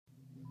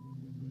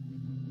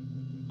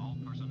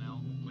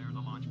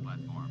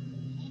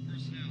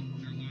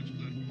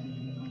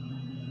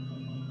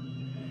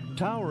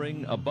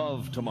Towering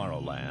above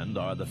Tomorrowland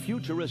are the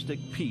futuristic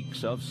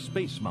peaks of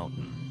Space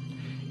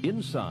Mountain.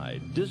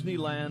 Inside,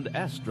 Disneyland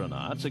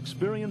astronauts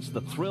experience the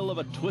thrill of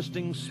a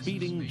twisting,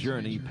 speeding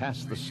journey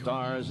past the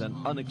stars and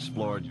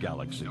unexplored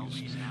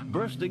galaxies,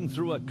 bursting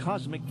through a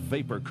cosmic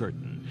vapor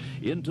curtain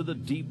into the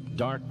deep,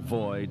 dark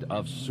void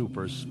of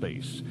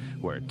superspace,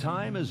 where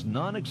time is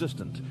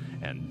non-existent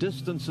and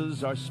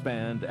distances are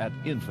spanned at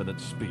infinite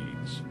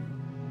speeds.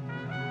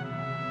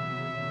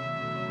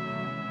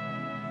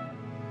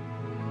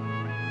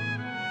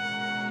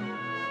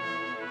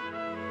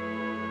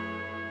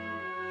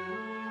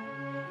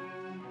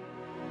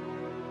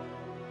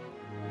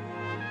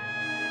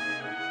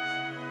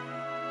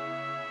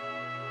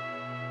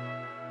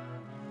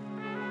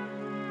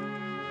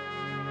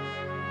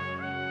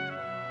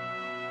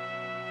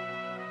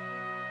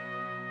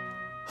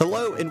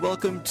 Hello and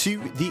welcome to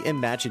the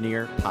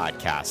Imagineer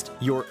Podcast,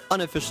 your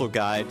unofficial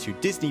guide to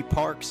Disney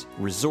parks,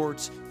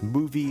 resorts,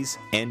 movies,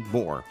 and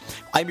more.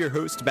 I'm your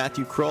host,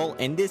 Matthew Kroll,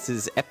 and this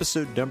is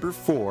episode number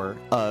 4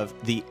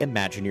 of the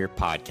Imagineer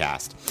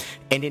Podcast.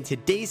 And in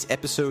today's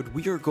episode,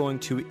 we are going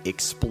to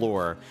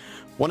explore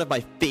one of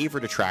my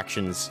favorite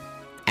attractions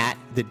at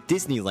the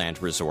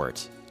Disneyland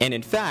Resort. And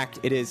in fact,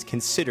 it is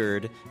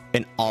considered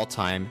an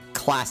all-time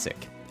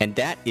classic. And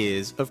that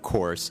is, of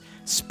course,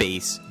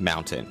 Space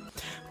Mountain.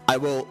 I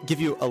will give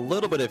you a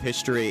little bit of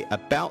history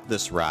about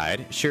this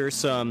ride, share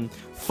some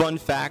fun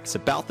facts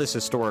about this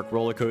historic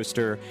roller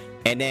coaster,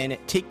 and then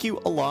take you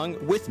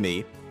along with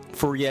me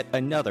for yet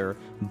another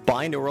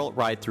binaural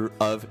ride-through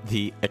of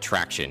the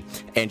attraction.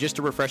 And just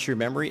to refresh your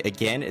memory,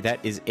 again,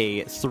 that is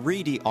a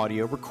 3D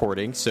audio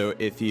recording, so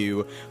if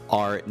you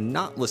are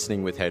not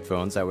listening with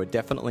headphones, I would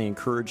definitely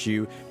encourage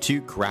you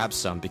to grab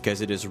some,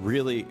 because it is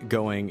really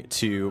going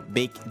to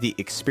make the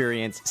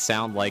experience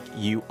sound like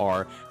you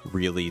are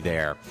really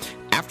there.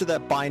 After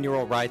that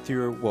binaural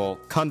ride-through, we'll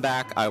come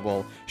back. I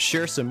will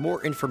share some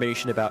more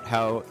information about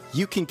how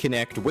you can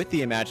connect with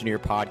the Imagineer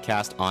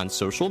Podcast on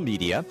social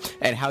media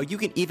and how you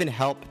can even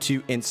help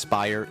to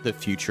inspire the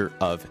future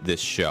of this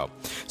show.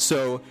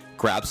 So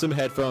grab some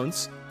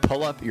headphones,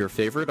 pull up your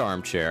favorite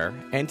armchair,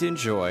 and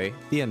enjoy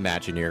the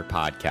Imagineer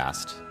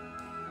Podcast.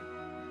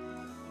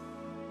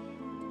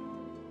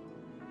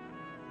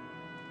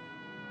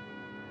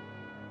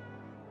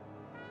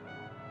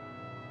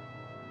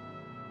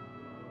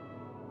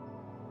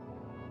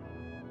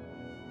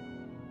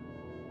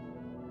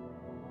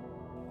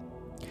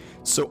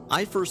 So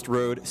I first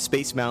rode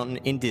Space Mountain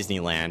in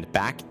Disneyland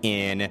back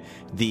in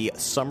the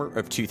summer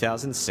of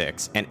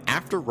 2006, and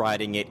after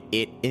riding it,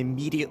 it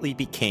immediately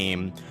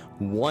became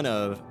one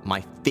of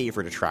my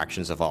favorite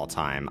attractions of all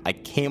time. I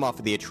came off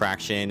of the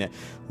attraction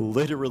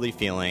literally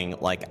feeling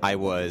like I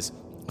was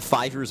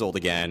 5 years old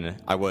again.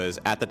 I was,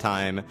 at the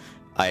time,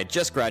 I had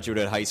just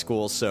graduated high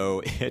school,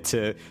 so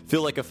to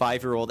feel like a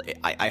 5-year-old,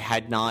 I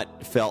had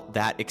not felt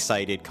that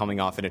excited coming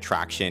off an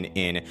attraction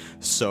in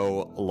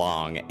so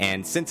long.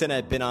 And since then,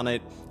 I've been on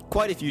it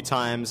quite a few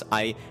times.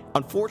 I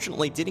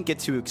unfortunately didn't get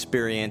to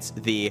experience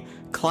the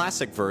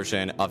classic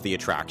version of the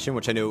attraction,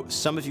 which I know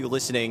some of you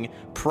listening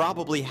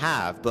probably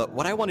have. But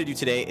what I want to do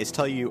today is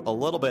tell you a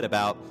little bit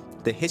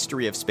about the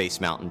history of Space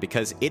Mountain,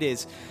 because it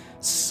is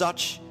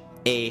such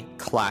a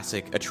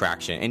classic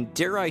attraction, and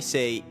dare I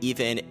say,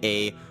 even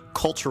a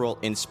cultural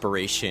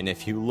inspiration.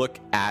 If you look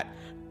at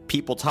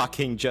people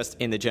talking just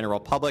in the general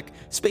public,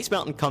 Space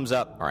Mountain comes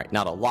up, all right,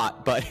 not a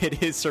lot, but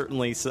it is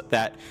certainly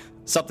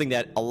something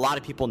that a lot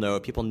of people know.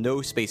 People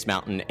know Space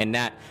Mountain, and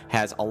that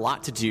has a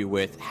lot to do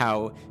with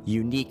how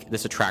unique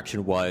this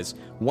attraction was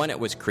when it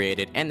was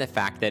created, and the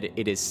fact that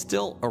it is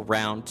still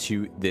around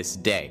to this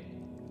day.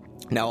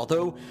 Now,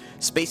 although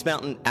Space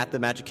Mountain at the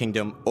Magic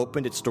Kingdom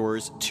opened its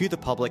doors to the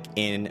public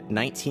in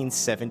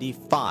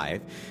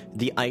 1975,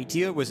 the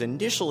idea was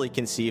initially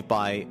conceived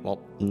by,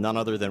 well, none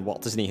other than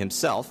Walt Disney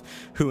himself,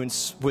 who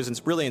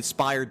was really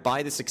inspired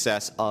by the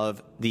success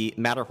of the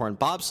Matterhorn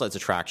bobsleds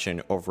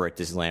attraction over at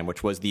Disneyland,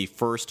 which was the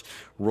first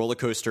roller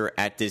coaster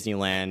at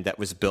Disneyland that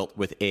was built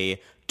with a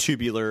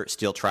tubular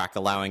steel track,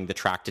 allowing the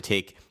track to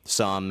take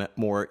some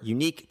more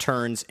unique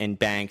turns and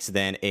banks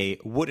than a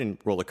wooden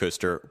roller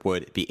coaster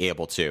would be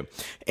able to.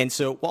 And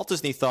so Walt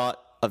Disney thought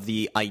of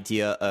the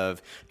idea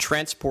of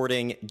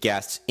transporting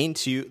guests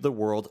into the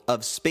world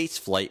of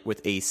spaceflight with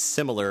a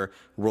similar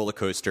roller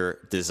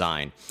coaster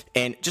design.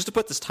 And just to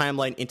put this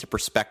timeline into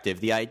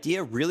perspective, the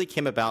idea really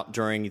came about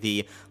during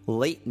the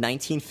late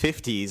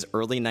 1950s,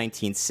 early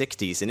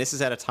 1960s, and this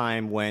is at a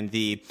time when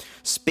the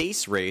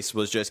space race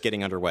was just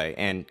getting underway.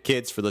 And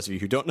kids, for those of you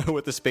who don't know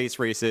what the space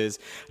race is,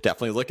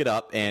 definitely look it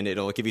up, and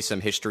it'll give you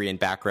some history and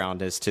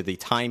background as to the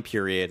time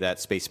period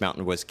that Space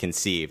Mountain was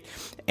conceived.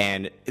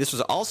 And this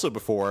was also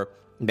before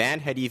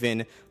man had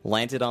even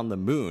landed on the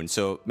moon.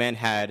 So man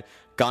had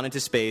gone into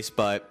space,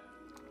 but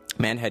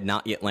man had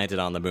not yet landed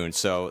on the moon.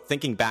 So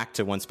thinking back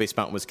to when Space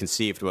Mountain was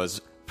conceived was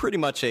pretty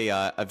much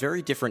a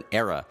very different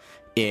era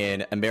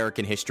in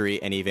American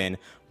history and even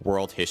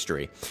world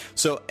history.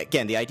 So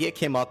again, the idea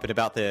came up at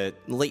about the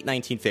late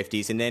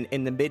 1950s, and then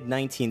in the mid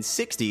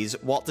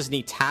 1960s, Walt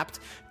Disney tapped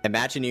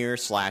Imagineer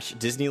 /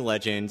 Disney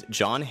legend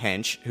John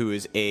Hench, who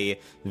is a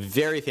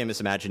very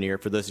famous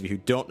Imagineer. For those of you who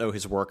don't know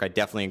his work, I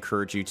definitely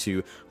encourage you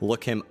to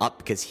look him up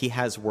because he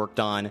has worked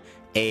on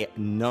a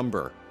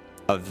number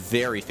of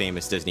very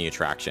famous Disney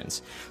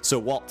attractions. So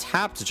Walt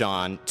tapped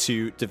John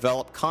to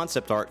develop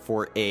concept art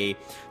for a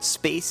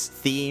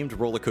space-themed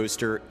roller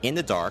coaster in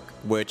the dark,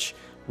 which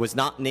was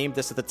not named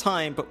this at the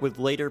time, but would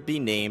later be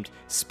named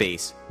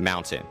Space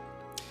Mountain.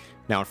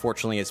 Now,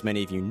 unfortunately, as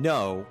many of you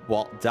know,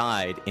 Walt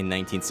died in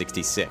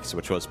 1966,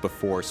 which was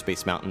before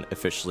Space Mountain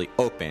officially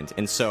opened.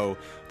 And so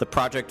the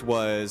project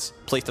was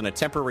placed on a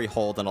temporary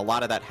hold, and a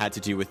lot of that had to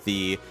do with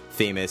the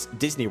famous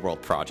Disney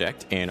World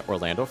project in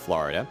Orlando,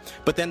 Florida.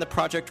 But then the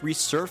project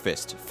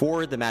resurfaced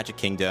for the Magic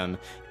Kingdom,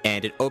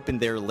 and it opened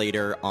there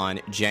later on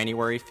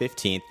January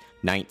 15th,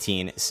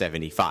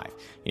 1975. And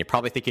you're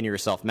probably thinking to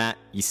yourself, Matt,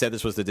 you said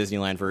this was the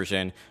Disneyland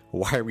version.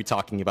 Why are we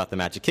talking about the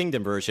Magic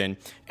Kingdom version?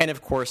 And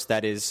of course,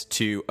 that is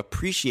to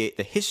appreciate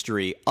the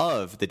history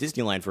of the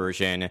Disneyland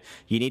version.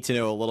 You need to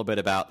know a little bit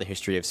about the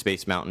history of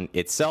Space Mountain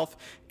itself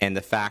and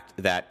the fact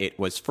that it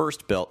was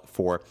first built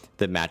for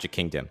the Magic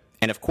Kingdom.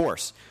 And of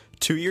course,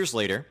 2 years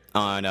later,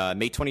 on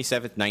May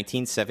 27th,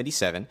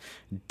 1977,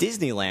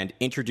 Disneyland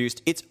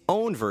introduced its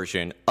own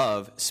version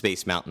of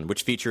Space Mountain,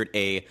 which featured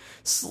a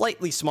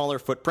slightly smaller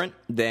footprint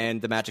than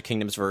the Magic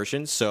Kingdom's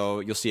version. So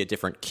you'll see a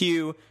different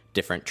queue,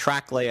 different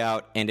track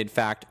layout, and in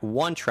fact,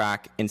 one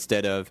track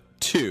instead of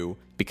two,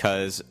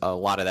 because a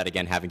lot of that,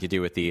 again, having to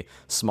do with the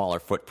smaller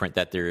footprint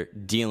that they're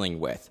dealing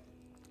with.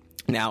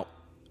 Now,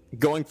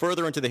 going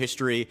further into the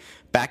history,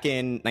 back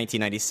in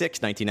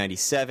 1996,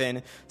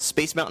 1997,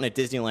 Space Mountain at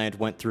Disneyland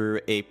went through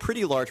a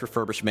pretty large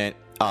refurbishment.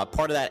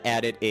 Part of that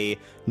added a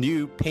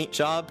new paint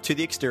job to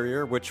the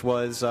exterior, which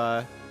was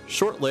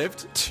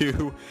short-lived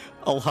to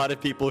a lot of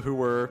people who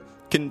were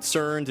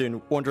concerned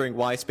and wondering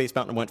why Space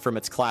Mountain went from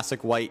its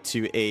classic white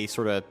to a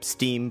sort of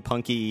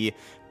steampunky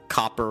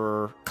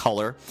copper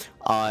color.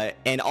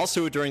 And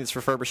also during this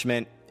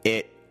refurbishment,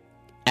 it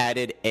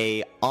added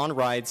a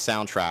on-ride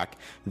soundtrack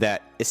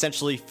that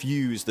essentially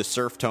fused the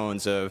surf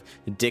tones of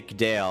Dick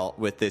Dale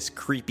with this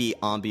creepy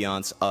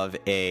ambiance of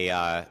a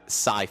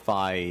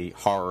sci-fi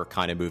horror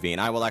kind of movie. And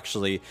I will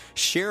actually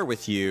share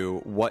with you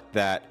what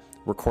that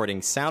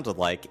recording sounded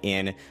like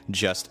in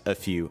just a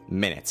few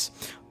minutes.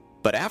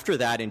 But after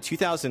that, in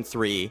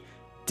 2003,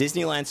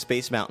 Disneyland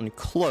Space Mountain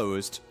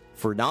closed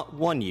for not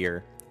 1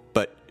 year,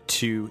 but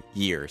 2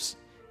 years.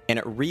 And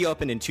it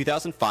reopened in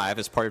 2005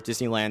 as part of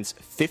Disneyland's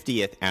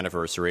 50th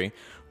anniversary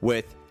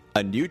with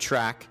a new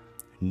track,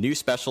 new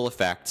special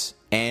effects,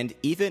 and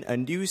even a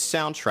new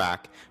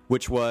soundtrack,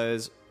 which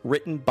was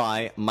written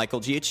by Michael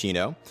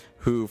Giacchino,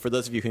 who, for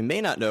those of you who may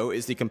not know,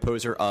 is the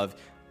composer of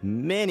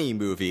many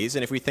movies.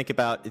 And if we think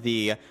about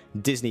the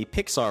Disney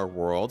Pixar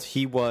world,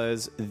 he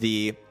was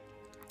the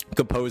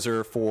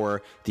composer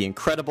for The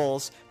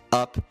Incredibles,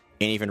 Up,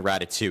 and even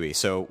Ratatouille.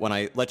 So when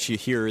I let you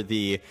hear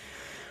the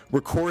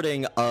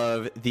recording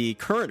of the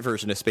current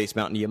version of Space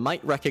Mountain, you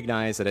might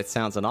recognize that it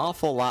sounds an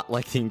awful lot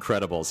like The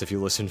Incredibles if you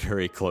listen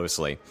very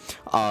closely.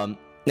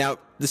 Now,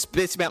 the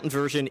Space Mountain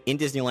version in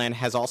Disneyland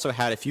has also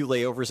had a few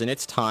layovers in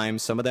its time,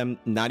 some of them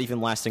not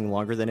even lasting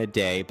longer than a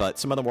day, but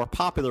some of the more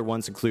popular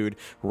ones include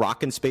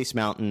Rockin' Space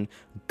Mountain,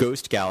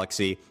 Ghost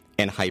Galaxy,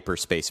 and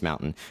Hyperspace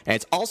Mountain. And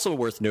it's also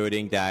worth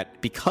noting that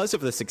because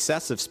of the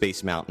success of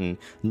Space Mountain,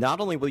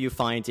 not only will you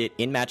find it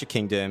in Magic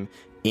Kingdom,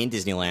 in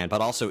Disneyland,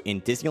 but also in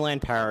Disneyland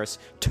Paris,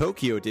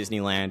 Tokyo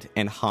Disneyland,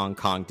 and Hong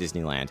Kong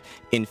Disneyland.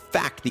 In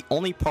fact, the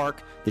only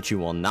park that you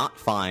will not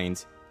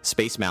find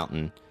Space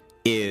Mountain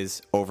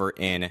is over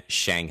in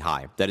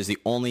Shanghai. That is the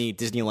only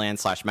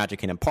Disneyland / Magic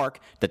Kingdom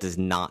park that does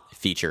not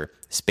feature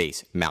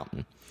Space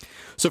Mountain.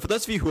 So for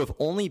those of you who have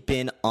only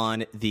been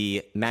on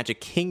the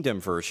Magic Kingdom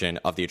version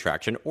of the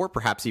attraction, or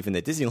perhaps even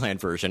the Disneyland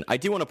version, I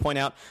do want to point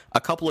out a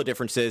couple of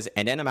differences,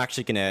 and then I'm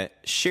actually going to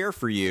share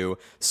for you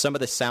some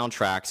of the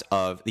soundtracks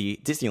of the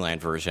Disneyland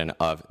version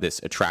of this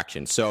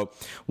attraction. So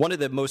one of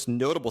the most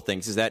notable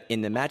things is that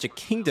in the Magic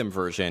Kingdom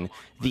version,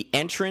 the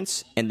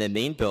entrance and the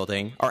main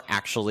building are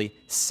actually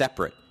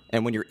separate.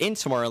 And when you're in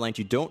Tomorrowland,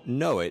 you don't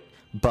know it,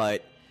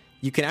 but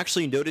you can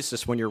actually notice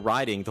this when you're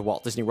riding the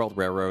Walt Disney World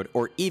Railroad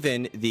or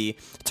even the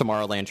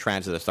Tomorrowland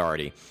Transit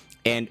Authority.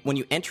 And when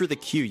you enter the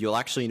queue, you'll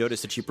actually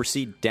notice that you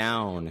proceed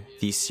down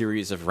these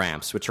series of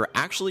ramps, which are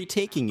actually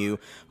taking you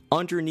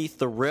underneath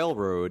the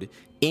railroad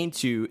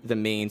into the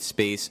main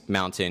Space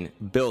Mountain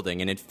building.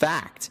 And in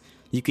fact,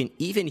 you can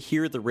even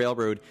hear the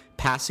railroad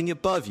passing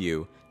above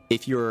you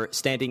if you're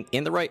standing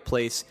in the right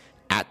place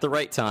at the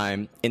right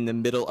time in the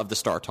middle of the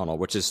Star Tunnel,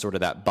 which is sort of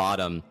that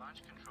bottom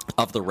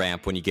of the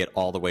ramp when you get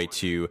all the way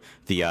to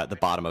the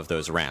bottom of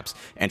those ramps.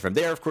 And from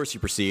there, of course, you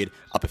proceed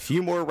up a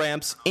few more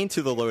ramps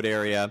into the load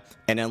area,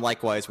 and then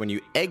likewise, when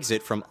you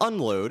exit from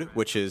unload,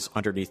 which is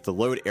underneath the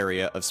load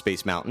area of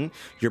Space Mountain,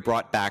 you're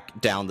brought back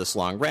down this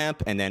long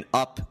ramp and then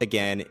up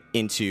again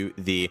into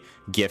the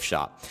gift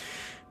shop.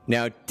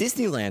 Now,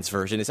 Disneyland's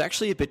version is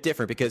actually a bit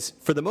different because,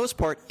 for the most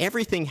part,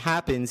 everything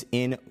happens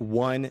in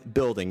one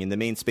building, in the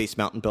main Space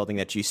Mountain building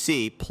that you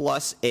see,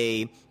 plus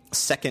a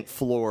second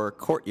floor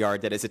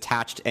courtyard that is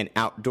attached and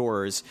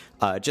outdoors,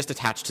 just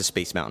attached to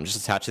Space Mountain,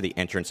 just attached to the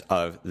entrance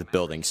of the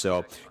building.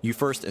 So you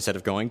first, instead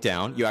of going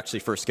down, you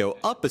actually first go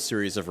up a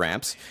series of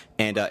ramps,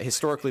 and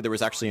historically there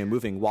was actually a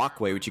moving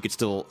walkway, which you could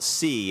still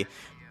see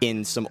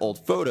in some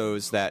old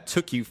photos that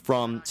took you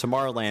from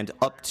Tomorrowland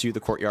up to the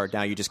courtyard.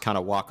 Now you just kind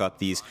of walk up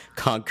these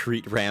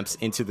concrete ramps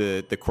into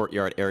the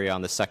courtyard area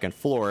on the second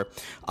floor.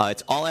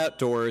 It's all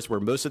outdoors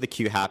where most of the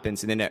queue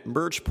happens, and then at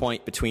merge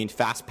point between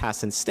Fast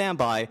Pass and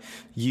Standby,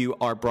 you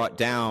are brought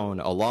down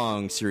a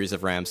long series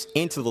of ramps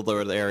into the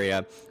lower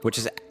area, which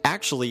is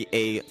actually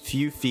a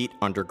few feet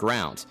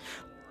underground.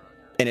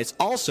 And it's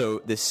also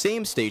the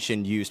same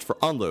station used for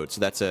unload.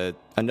 So that's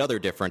another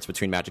difference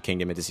between Magic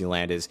Kingdom and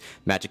Disneyland is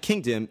Magic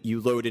Kingdom,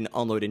 you load and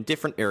unload in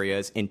different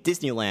areas. In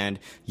Disneyland,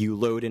 you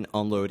load and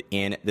unload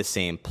in the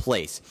same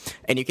place.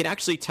 And you can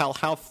actually tell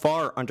how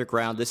far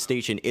underground this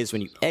station is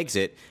when you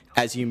exit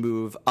as you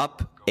move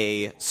up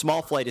a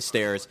small flight of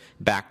stairs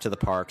back to the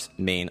park's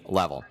main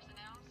level.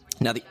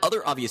 Now, the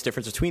other obvious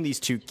difference between these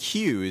two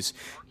queues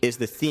is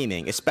the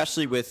theming,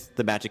 especially with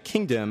the Magic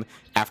Kingdom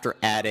after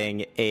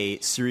adding a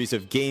series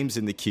of games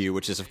in the queue,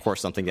 which is, of course,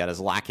 something that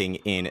is lacking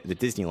in the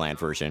Disneyland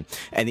version.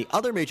 And the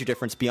other major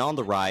difference beyond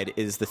the ride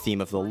is the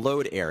theme of the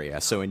load area.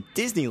 So in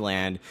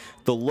Disneyland,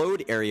 the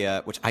load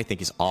area, which I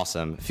think is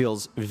awesome,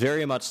 feels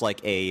very much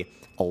like a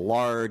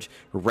large,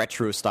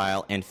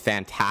 retro-style, and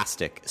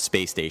fantastic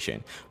space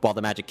station, while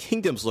the Magic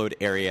Kingdom's load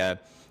area,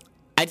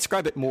 I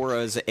describe it more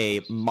as a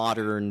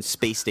modern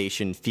space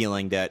station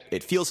feeling that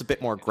it feels a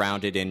bit more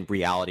grounded in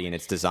reality in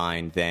its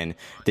design than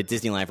the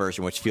Disneyland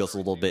version, which feels a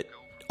little bit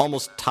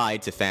almost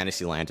tied to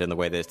Fantasyland in the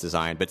way that it's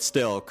designed, but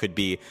still could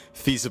be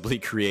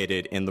feasibly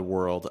created in the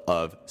world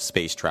of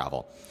space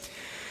travel.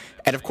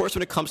 And of course,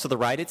 when it comes to the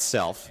ride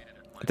itself,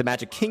 the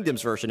Magic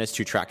Kingdom's version has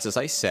 2 tracks, as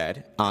I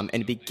said, and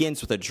it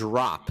begins with a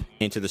drop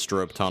into the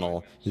strobe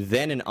tunnel,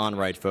 then an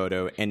on-ride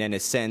photo, and then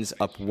ascends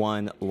up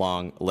one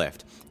long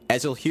lift.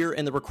 As you'll hear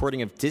in the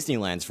recording of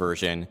Disneyland's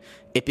version,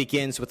 it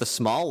begins with a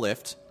small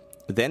lift,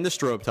 then the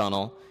strobe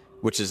tunnel,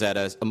 which is at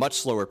a much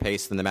slower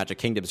pace than the Magic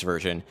Kingdom's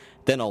version,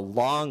 then a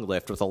long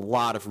lift with a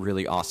lot of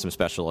really awesome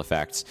special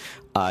effects,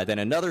 then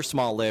another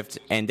small lift,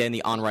 and then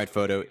the on-ride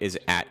photo is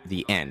at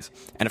the end.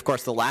 And of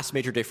course, the last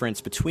major difference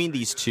between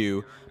these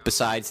two,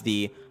 besides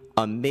the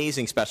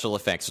amazing special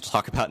effects, which we'll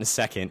talk about in a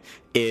second,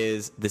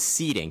 is the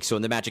seating. So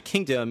in the Magic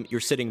Kingdom,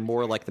 you're sitting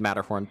more like the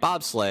Matterhorn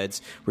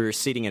bobsleds, where you're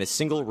sitting in a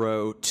single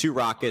row, 2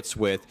 rockets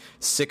with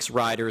 6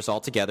 riders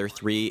all together,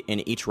 3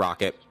 in each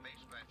rocket.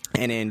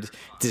 And in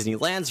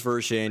Disneyland's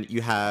version,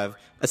 you have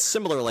a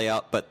similar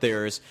layout, but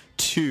there's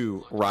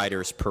 2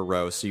 riders per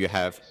row, so you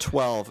have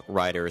 12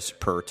 riders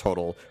per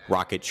total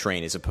rocket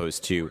train as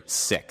opposed to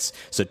 6.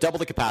 So double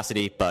the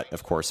capacity, but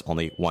of course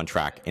only 1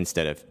 track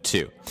instead of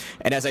 2.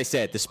 And as I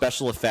said, the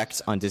special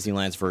effects on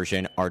Disneyland's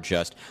version are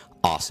just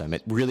awesome.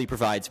 It really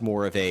provides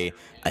more of a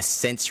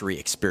sensory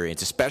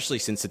experience, especially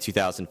since the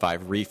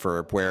 2005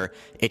 refurb, where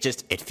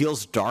it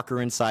feels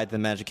darker inside the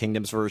Magic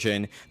Kingdom's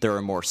version. There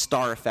are more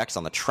star effects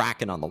on the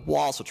track and on the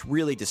walls, which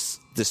really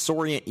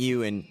disorient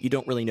you, and you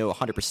don't really know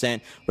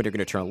 100% when you're going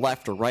to turn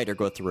left or right or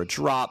go through a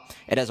drop.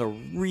 It has a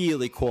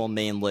really cool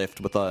main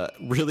lift with a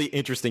really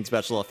interesting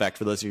special effect.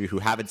 For those of you who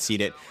haven't seen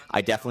it,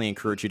 I definitely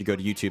encourage you to go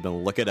to YouTube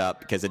and look it up,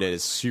 because it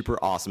is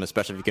super awesome,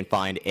 especially if you can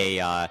find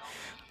a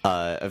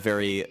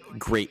very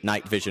great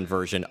night vision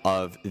version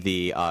of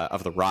the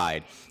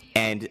ride.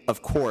 And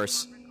of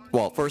course,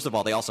 well, first of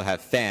all, they also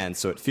have fans,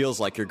 so it feels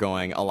like you're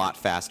going a lot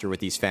faster with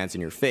these fans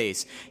in your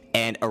face,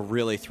 and a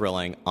really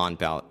thrilling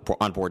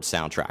onboard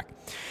soundtrack.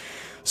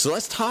 So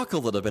let's talk a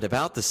little bit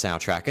about the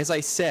soundtrack. As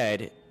I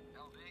said,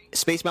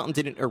 Space Mountain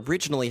didn't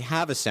originally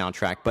have a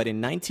soundtrack, but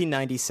in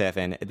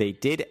 1997, they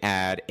did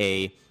add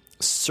a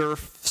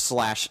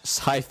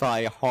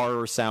surf/sci-fi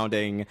horror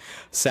sounding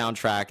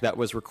soundtrack that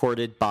was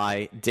recorded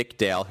by Dick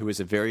Dale, who is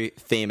a very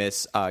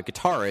famous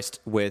guitarist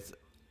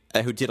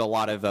who did a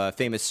lot of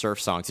famous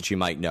surf songs that you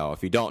might know.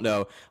 If you don't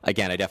know,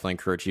 again, I definitely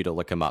encourage you to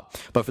look him up.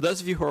 But for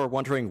those of you who are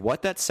wondering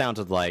what that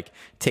sounded like,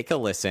 take a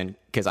listen,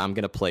 because I'm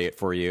going to play it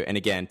for you. And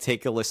again,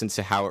 take a listen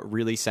to how it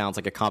really sounds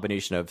like a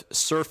combination of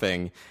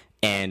surfing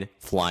and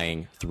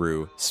flying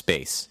through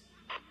space.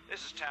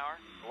 This is Tower.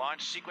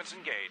 Launch sequence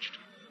engaged.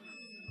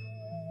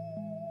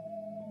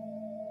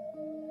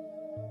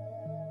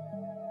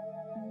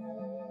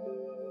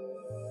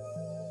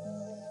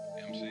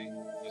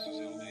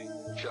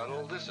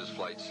 Shuttle, this is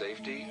flight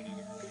safety.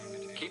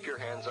 Keep your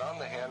hands on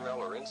the handrail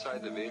or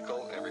inside the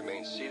vehicle and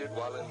remain seated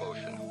while in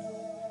motion.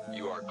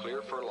 You are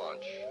clear for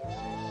launch.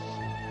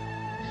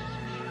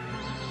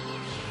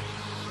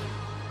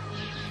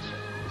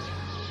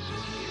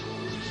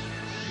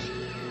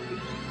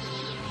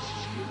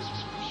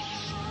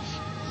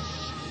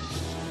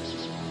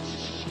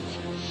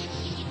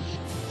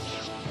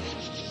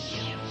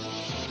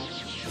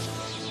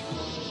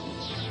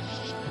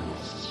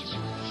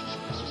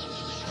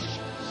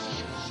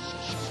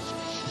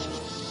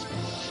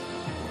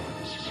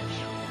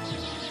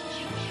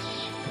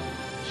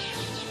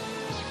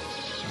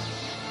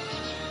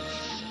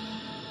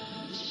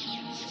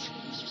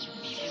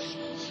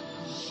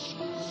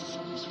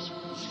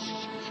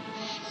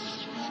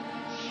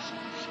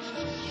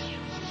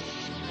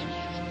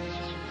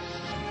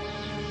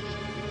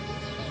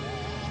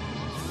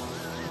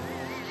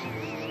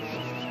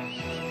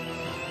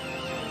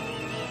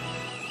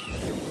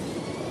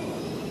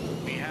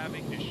 have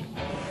ignition.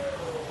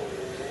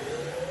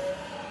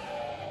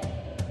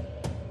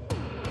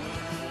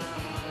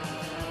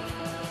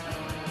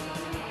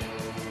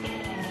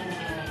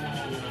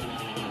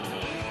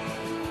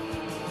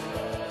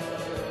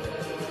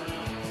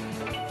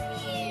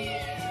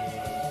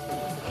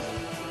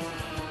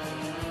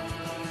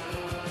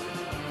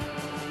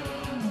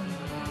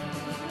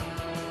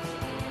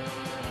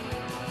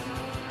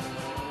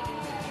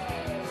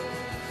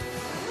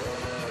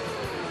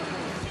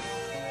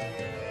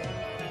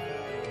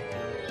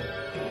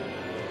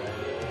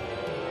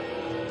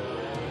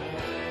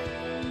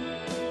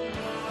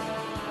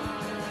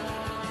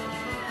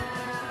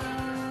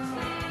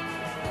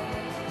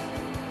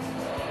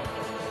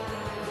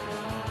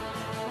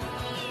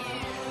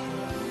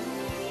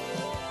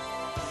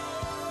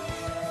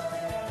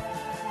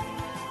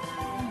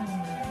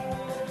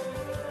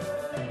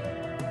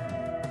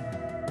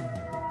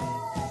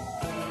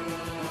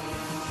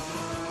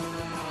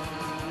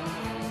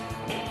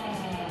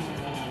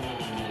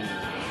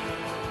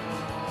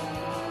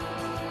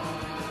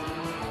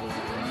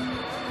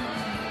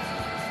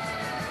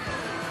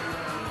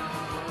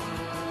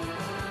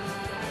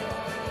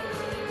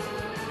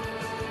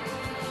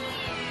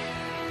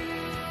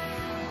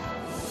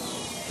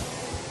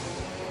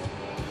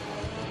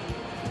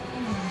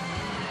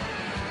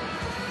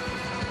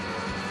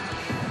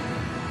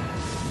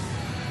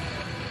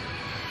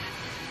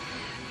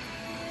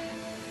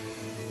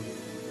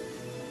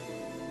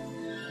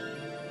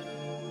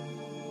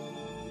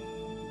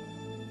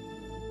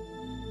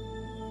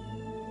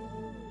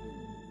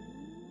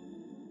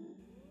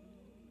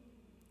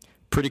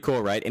 Pretty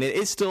cool, right? And it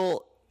is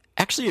still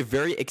actually a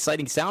very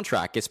exciting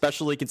soundtrack,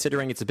 especially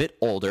considering it's a bit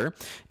older.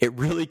 It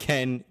really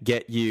can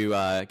get you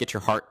get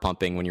your heart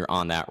pumping when you're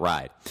on that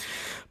ride.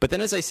 But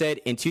then, as I said,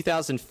 in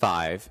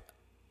 2005,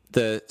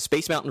 the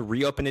Space Mountain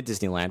reopened at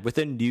Disneyland with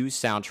a new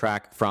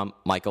soundtrack from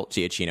Michael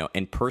Giacchino.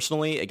 And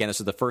personally, again,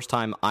 this is the first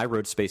time I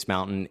rode Space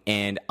Mountain,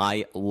 and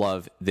I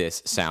love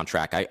this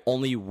soundtrack. I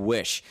only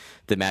wish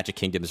the Magic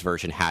Kingdom's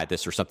version had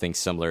this or something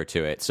similar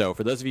to it. So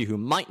for those of you who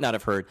might not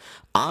have heard,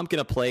 I'm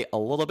going to play a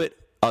little bit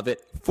of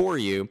it for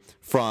you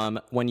from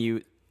when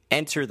you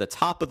enter the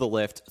top of the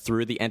lift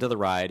through the end of the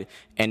ride,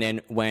 and then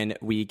when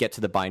we get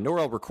to the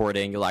binaural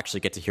recording, you'll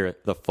actually get to hear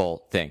the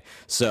full thing.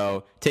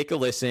 So take a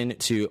listen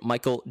to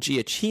Michael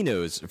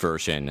Giacchino's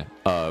version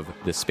of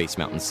the Space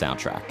Mountain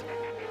soundtrack.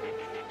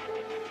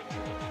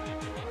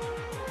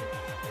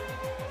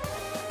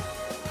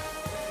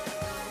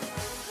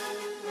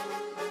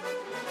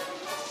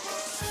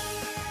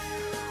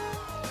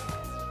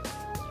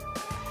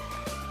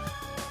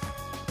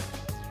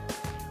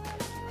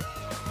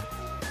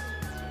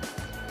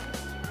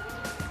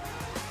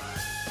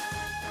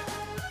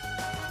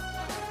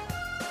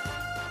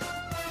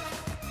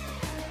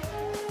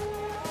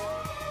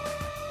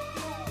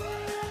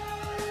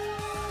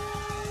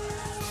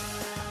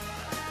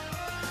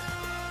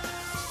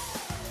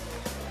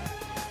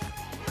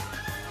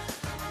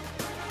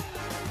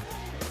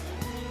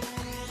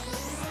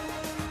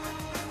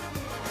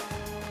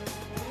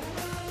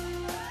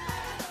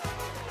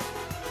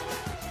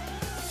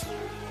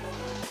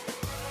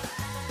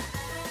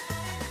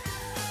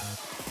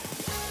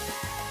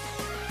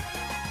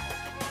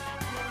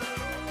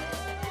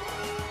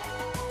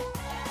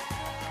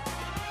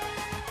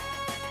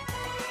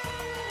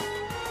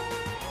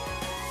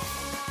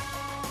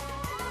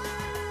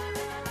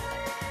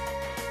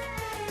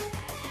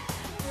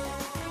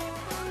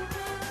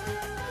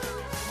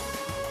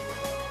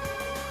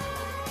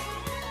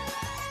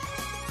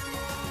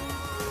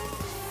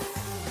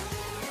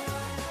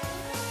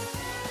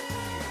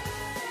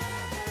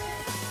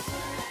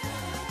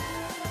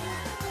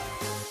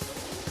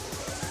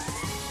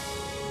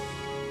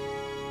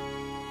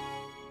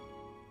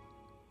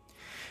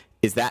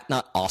 Is that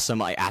not awesome?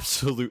 I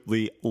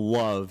absolutely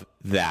love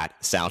that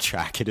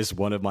soundtrack. It is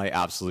one of my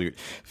absolute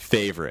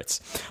favorites.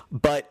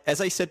 But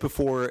as I said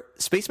before,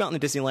 Space Mountain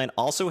at Disneyland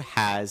also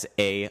has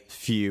a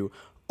few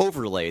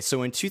overlays.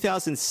 So in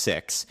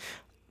 2006,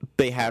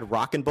 they had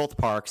Rock in both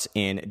parks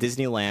in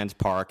Disneyland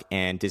Park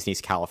and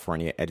Disney's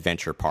California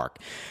Adventure Park.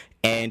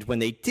 And when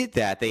they did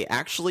that, they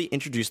actually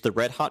introduced the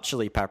Red Hot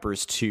Chili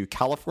Peppers to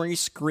California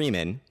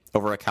Screamin'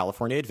 over at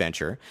California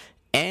Adventure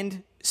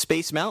and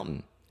Space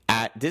Mountain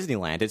at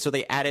Disneyland. And so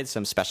they added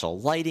some special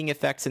lighting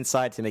effects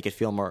inside to make it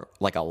feel more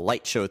like a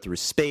light show through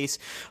space.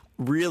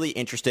 Really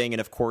interesting.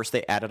 And of course,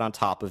 they added on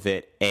top of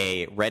it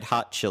a Red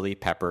Hot Chili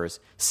Peppers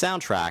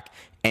soundtrack.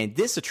 And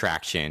this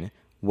attraction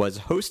was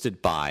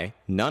hosted by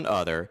none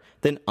other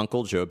than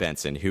Uncle Joe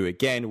Benson, who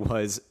again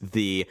was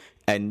the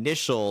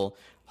initial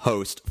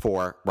host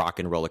for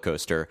Rockin' Roller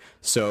Coaster.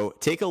 So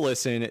take a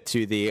listen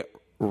to the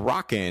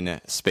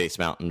Rockin' Space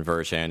Mountain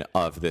version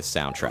of this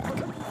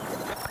soundtrack.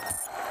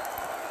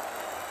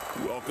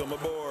 Welcome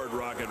aboard,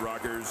 Rocket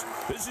Rockers.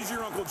 This is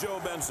your Uncle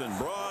Joe Benson,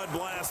 broad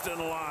blasting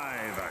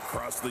live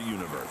across the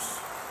universe.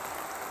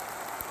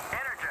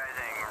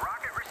 Energizing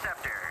rocket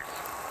receptors.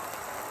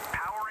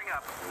 Powering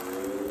up.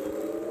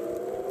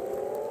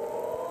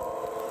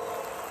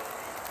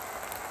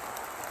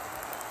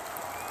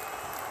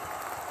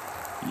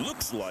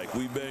 Looks like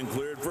we've been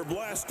cleared for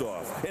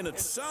blastoff, and it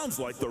sounds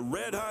like the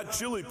Red Hot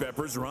Chili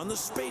Peppers are on the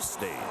space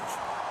stage.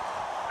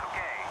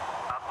 Okay,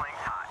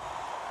 uplink's hot.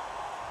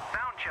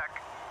 Sound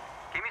check.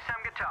 Give me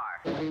some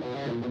guitar.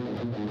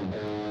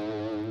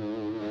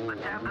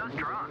 Let's have those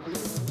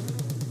drums.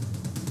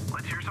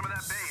 Let's hear some of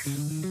that bass.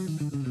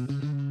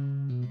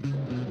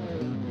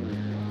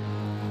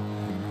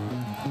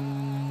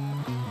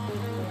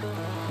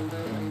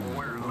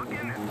 We're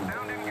looking and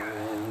sounding good.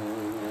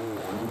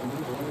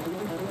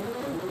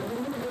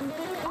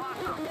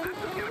 Awesome. This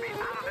is going to be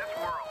out of this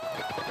world.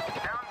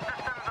 Sound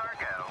systems are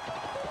go.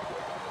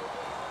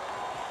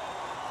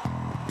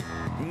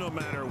 No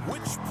matter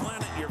which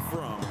planet you're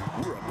from,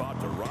 we're about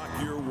to rock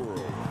your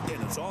world.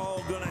 And it's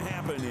all gonna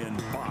happen in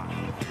 5,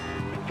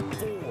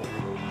 4,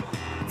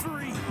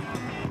 3,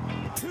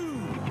 2,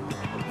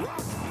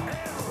 rock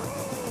and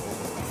roll!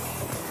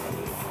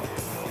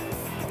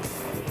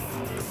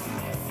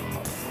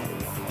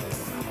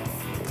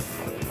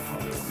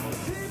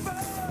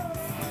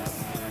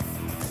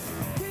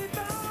 Keep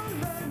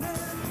on learning.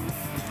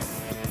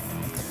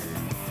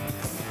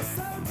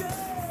 So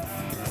good.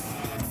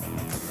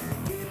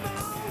 Keep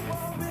on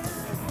warming.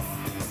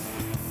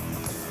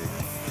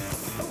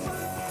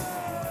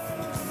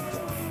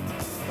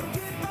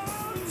 Keep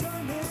on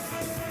turning.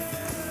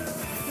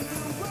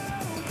 The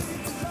world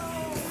keeps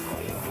long.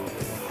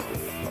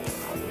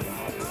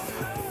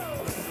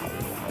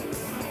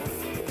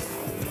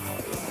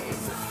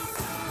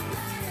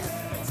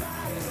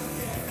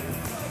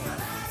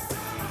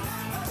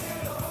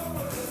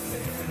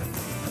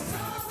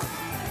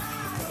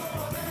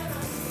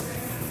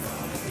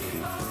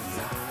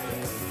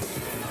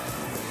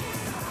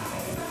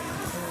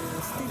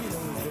 Stevie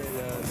knows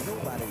that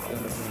nobody's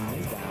gonna bring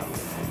me down.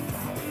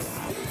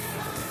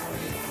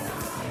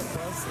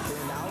 Plus,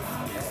 been out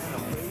and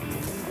I'm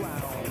breaking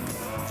ground.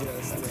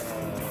 Just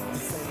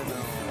sailing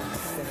on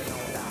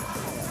down.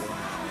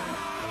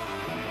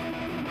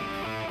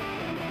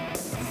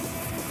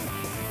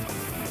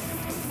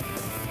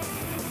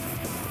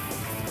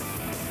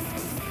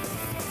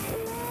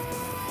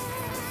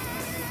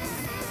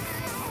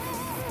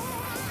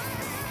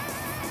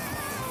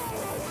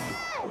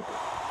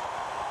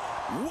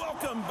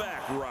 Welcome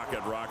back,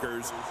 Rocket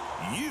Rockers.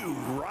 You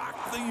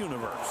rock the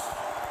universe.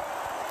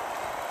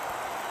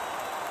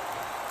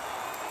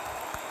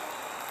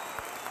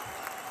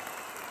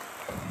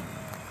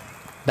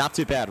 Not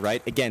too bad,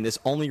 right? Again, this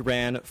only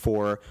ran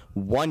for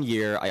 1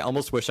 year. I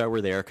almost wish I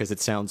were there because it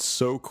sounds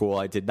so cool.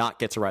 I did not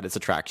get to ride its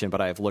attraction, but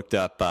I have looked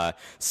up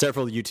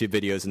several YouTube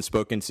videos and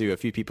spoken to a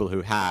few people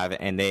who have,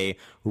 and they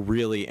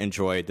really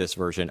enjoyed this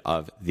version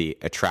of the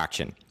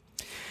attraction.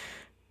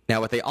 Now,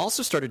 what they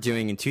also started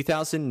doing in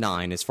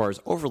 2009, as far as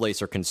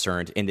overlays are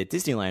concerned, in the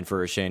Disneyland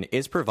version,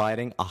 is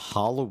providing a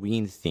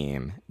Halloween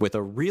theme with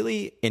a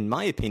really, in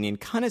my opinion,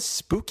 kind of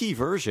spooky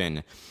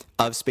version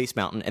of Space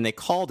Mountain, and they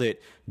called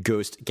it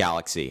Ghost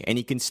Galaxy. And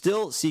you can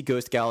still see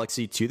Ghost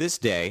Galaxy to this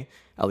day,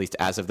 at least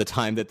as of the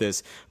time that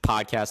this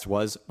podcast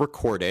was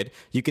recorded.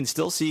 You can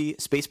still see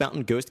Space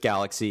Mountain Ghost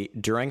Galaxy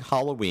during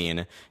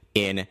Halloween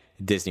in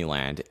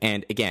Disneyland.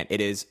 And again, it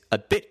is a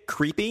bit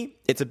creepy.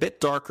 It's a bit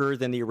darker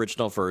than the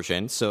original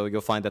version, so you'll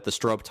find that the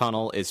strobe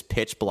tunnel is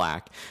pitch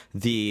black.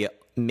 The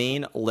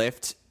main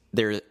lift,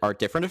 there are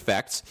different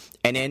effects,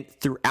 and then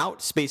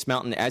throughout Space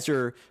Mountain, as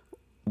you're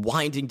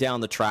winding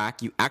down the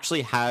track, you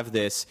actually have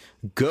this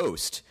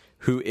ghost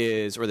who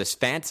is, or this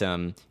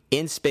phantom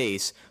in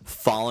space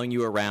following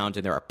you around,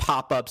 and there are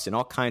pop-ups and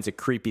all kinds of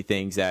creepy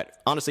things that,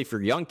 honestly,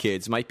 for young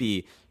kids might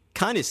be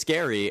kind of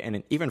scary,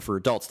 and even for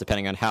adults,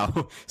 depending on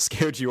how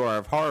scared you are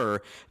of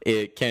horror,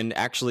 it can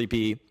actually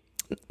be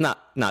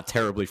not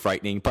terribly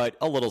frightening, but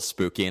a little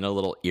spooky and a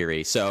little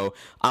eerie. So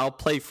I'll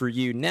play for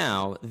you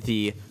now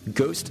the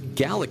Ghost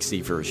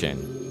Galaxy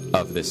version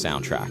of this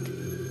soundtrack.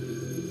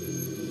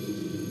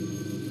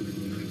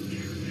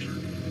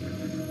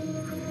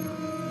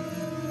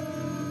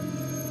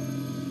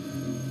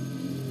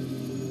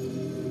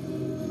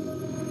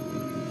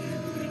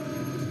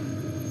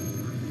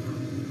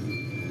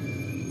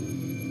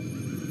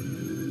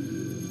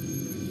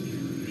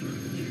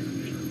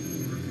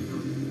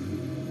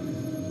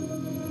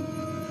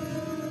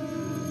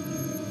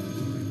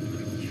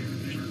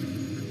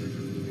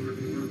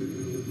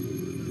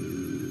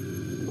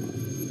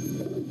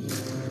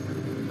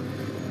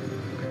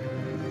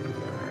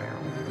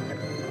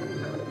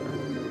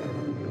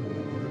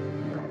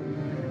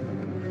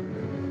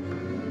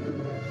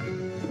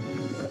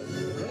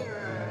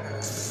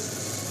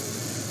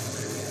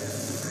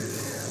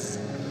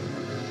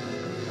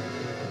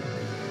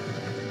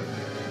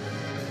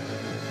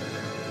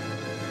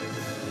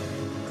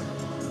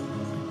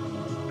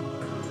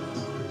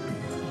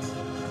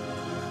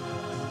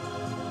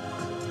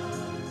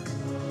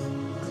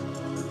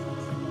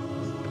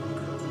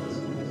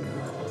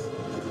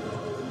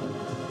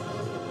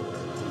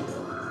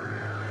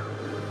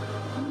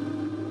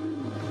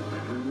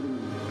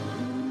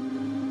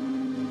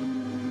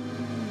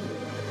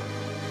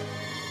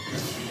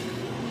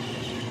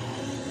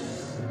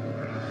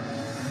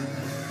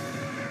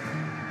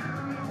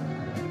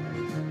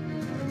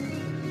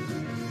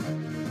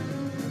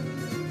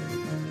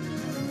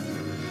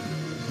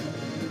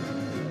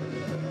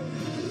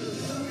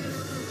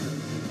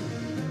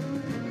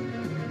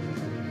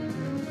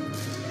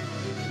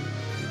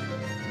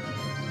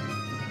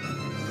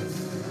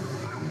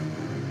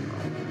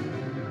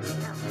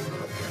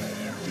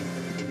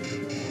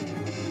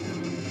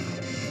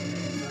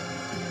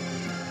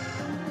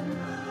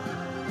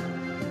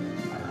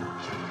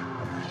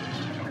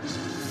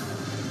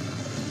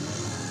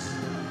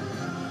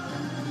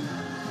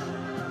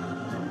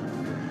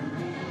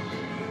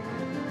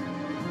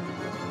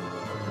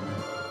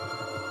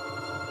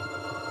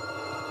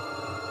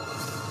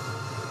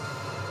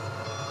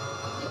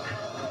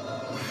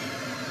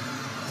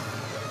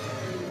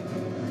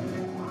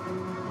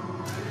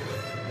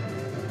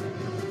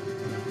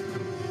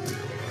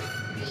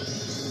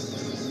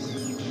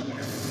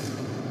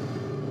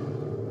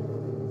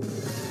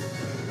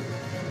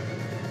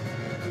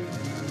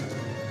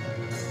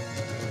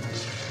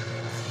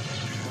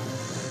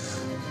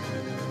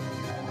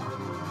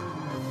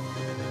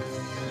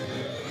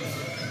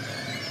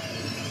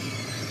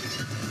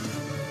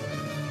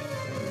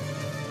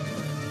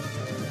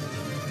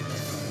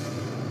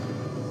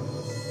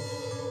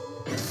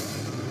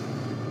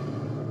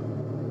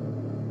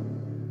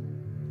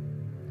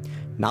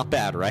 Not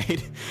bad,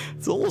 right?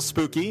 It's a little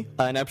spooky,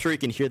 and I'm sure you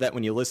can hear that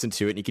when you listen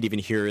to it, and you can even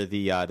hear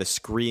the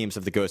screams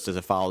of the ghost as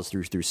it follows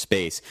through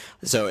space.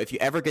 So if you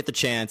ever get the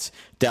chance,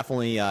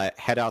 definitely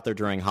head out there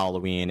during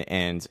Halloween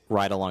and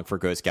ride along for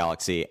Ghost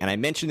Galaxy. And I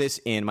mentioned this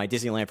in my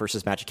Disneyland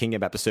versus Magic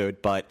Kingdom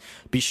episode, but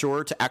be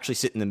sure to actually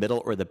sit in the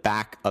middle or the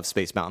back of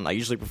Space Mountain. I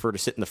usually prefer to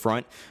sit in the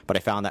front, but I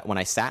found that when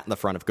I sat in the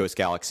front of Ghost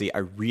Galaxy, I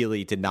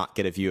really did not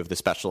get a view of the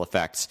special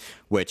effects,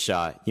 which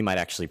you might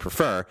actually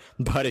prefer.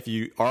 But if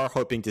you are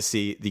hoping to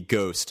see the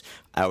ghost,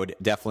 I would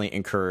definitely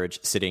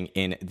encourage sitting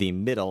in the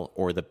middle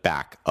or the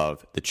back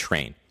of the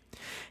train.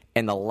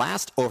 And the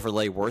last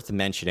overlay worth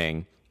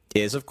mentioning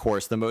is, of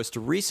course, the most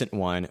recent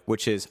one,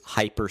 which is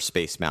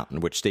Hyperspace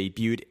Mountain, which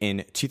debuted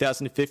in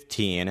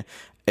 2015,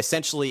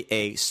 essentially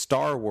a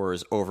Star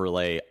Wars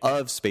overlay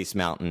of Space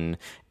Mountain.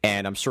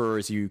 And I'm sure,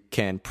 as you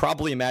can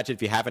probably imagine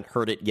if you haven't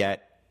heard it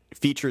yet,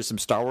 features some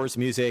Star Wars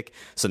music,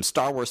 some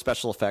Star Wars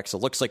special effects. It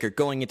looks like you're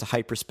going into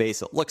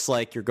hyperspace. It looks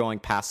like you're going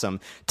past some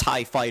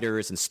TIE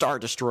fighters and Star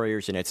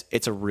Destroyers, and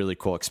it's a really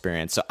cool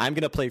experience. So I'm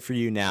going to play for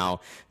you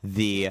now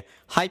the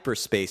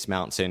Hyperspace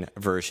Mountain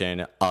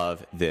version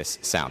of this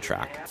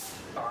soundtrack.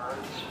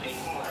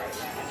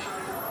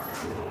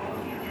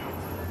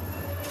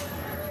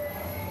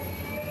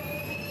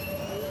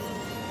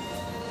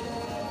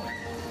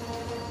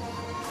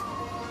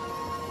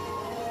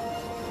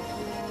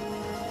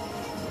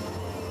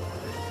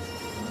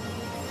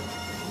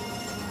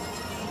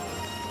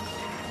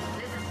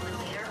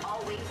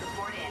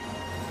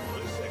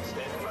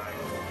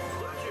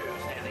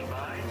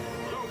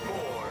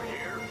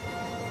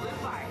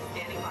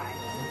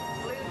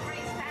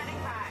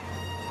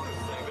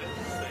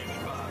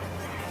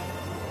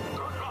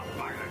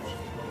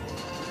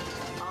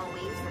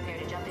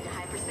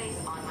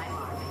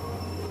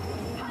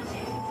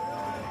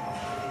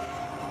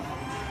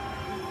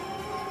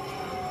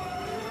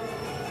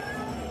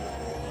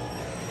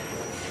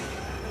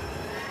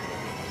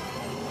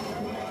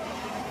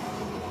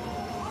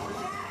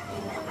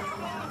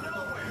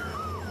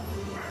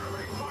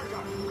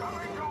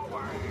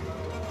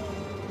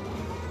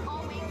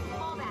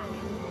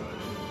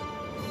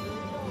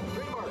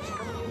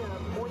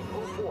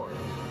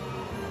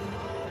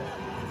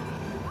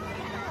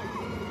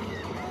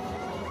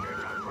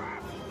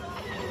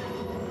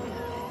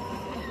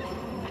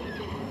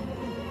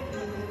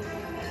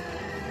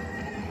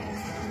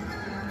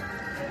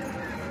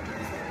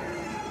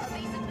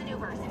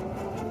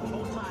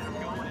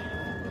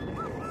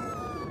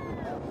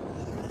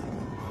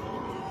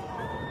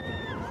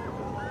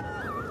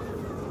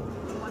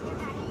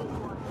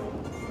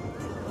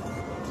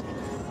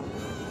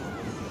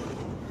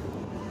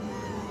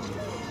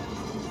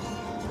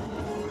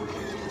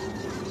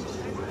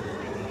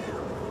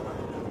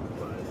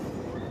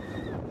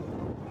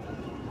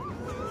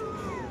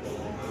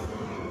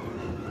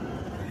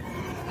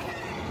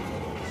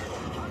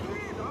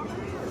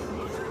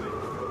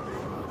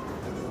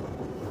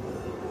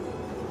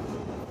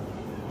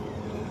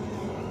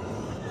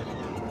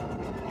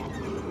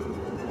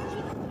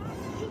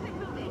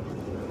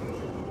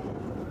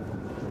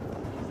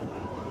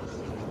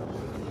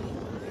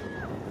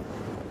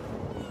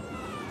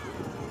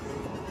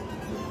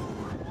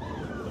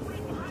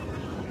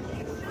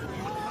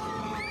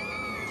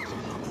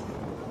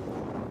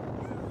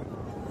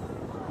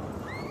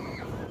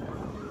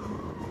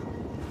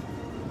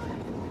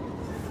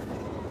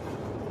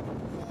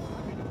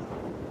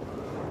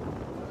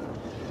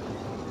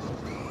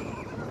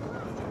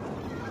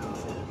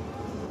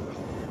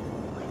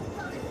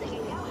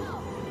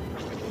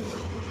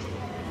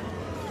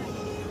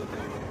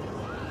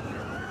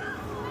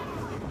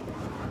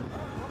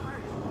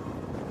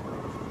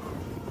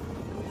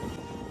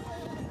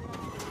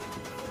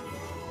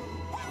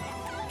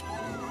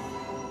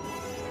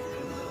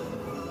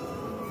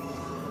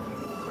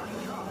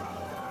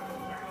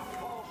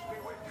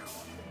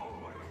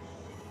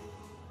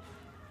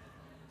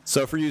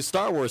 So for you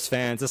Star Wars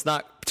fans, it's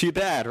not too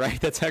bad, right?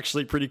 That's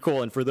actually pretty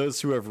cool. And for those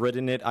who have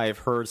ridden it, I have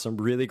heard some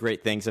really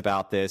great things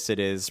about this. It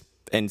is,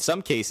 in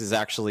some cases,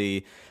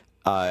 actually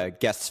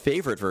guest's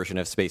favorite version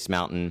of Space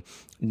Mountain.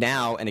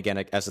 Now, and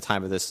again, as the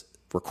time of this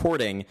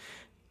recording,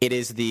 it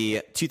is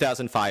the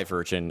 2005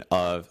 version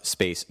of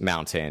Space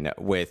Mountain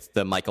with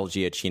the Michael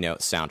Giacchino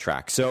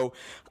soundtrack. So,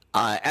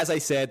 as I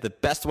said, the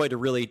best way to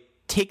really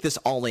take this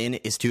all in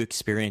is to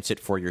experience it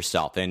for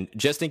yourself. And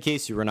just in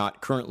case you are not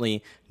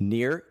currently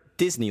near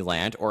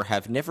Disneyland or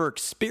have never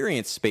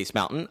experienced Space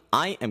Mountain,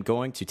 I am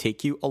going to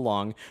take you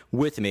along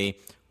with me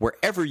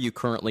wherever you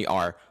currently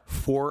are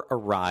for a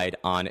ride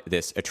on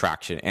this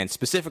attraction. And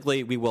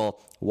specifically, we will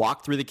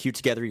walk through the queue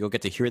together. You'll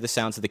get to hear the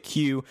sounds of the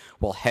queue.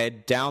 We'll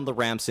head down the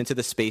ramps into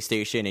the space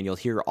station, and you'll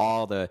hear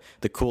all the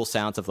cool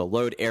sounds of the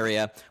load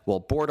area.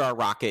 We'll board our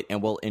rocket,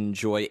 and we'll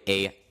enjoy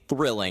a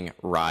thrilling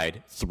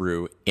ride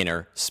through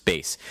inner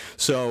space.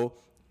 So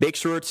make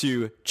sure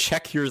to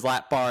check your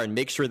lap bar and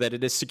make sure that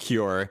it is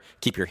secure.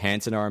 Keep your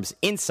hands and arms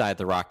inside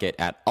the rocket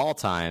at all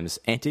times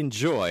and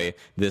enjoy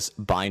this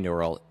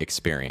binaural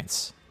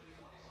experience.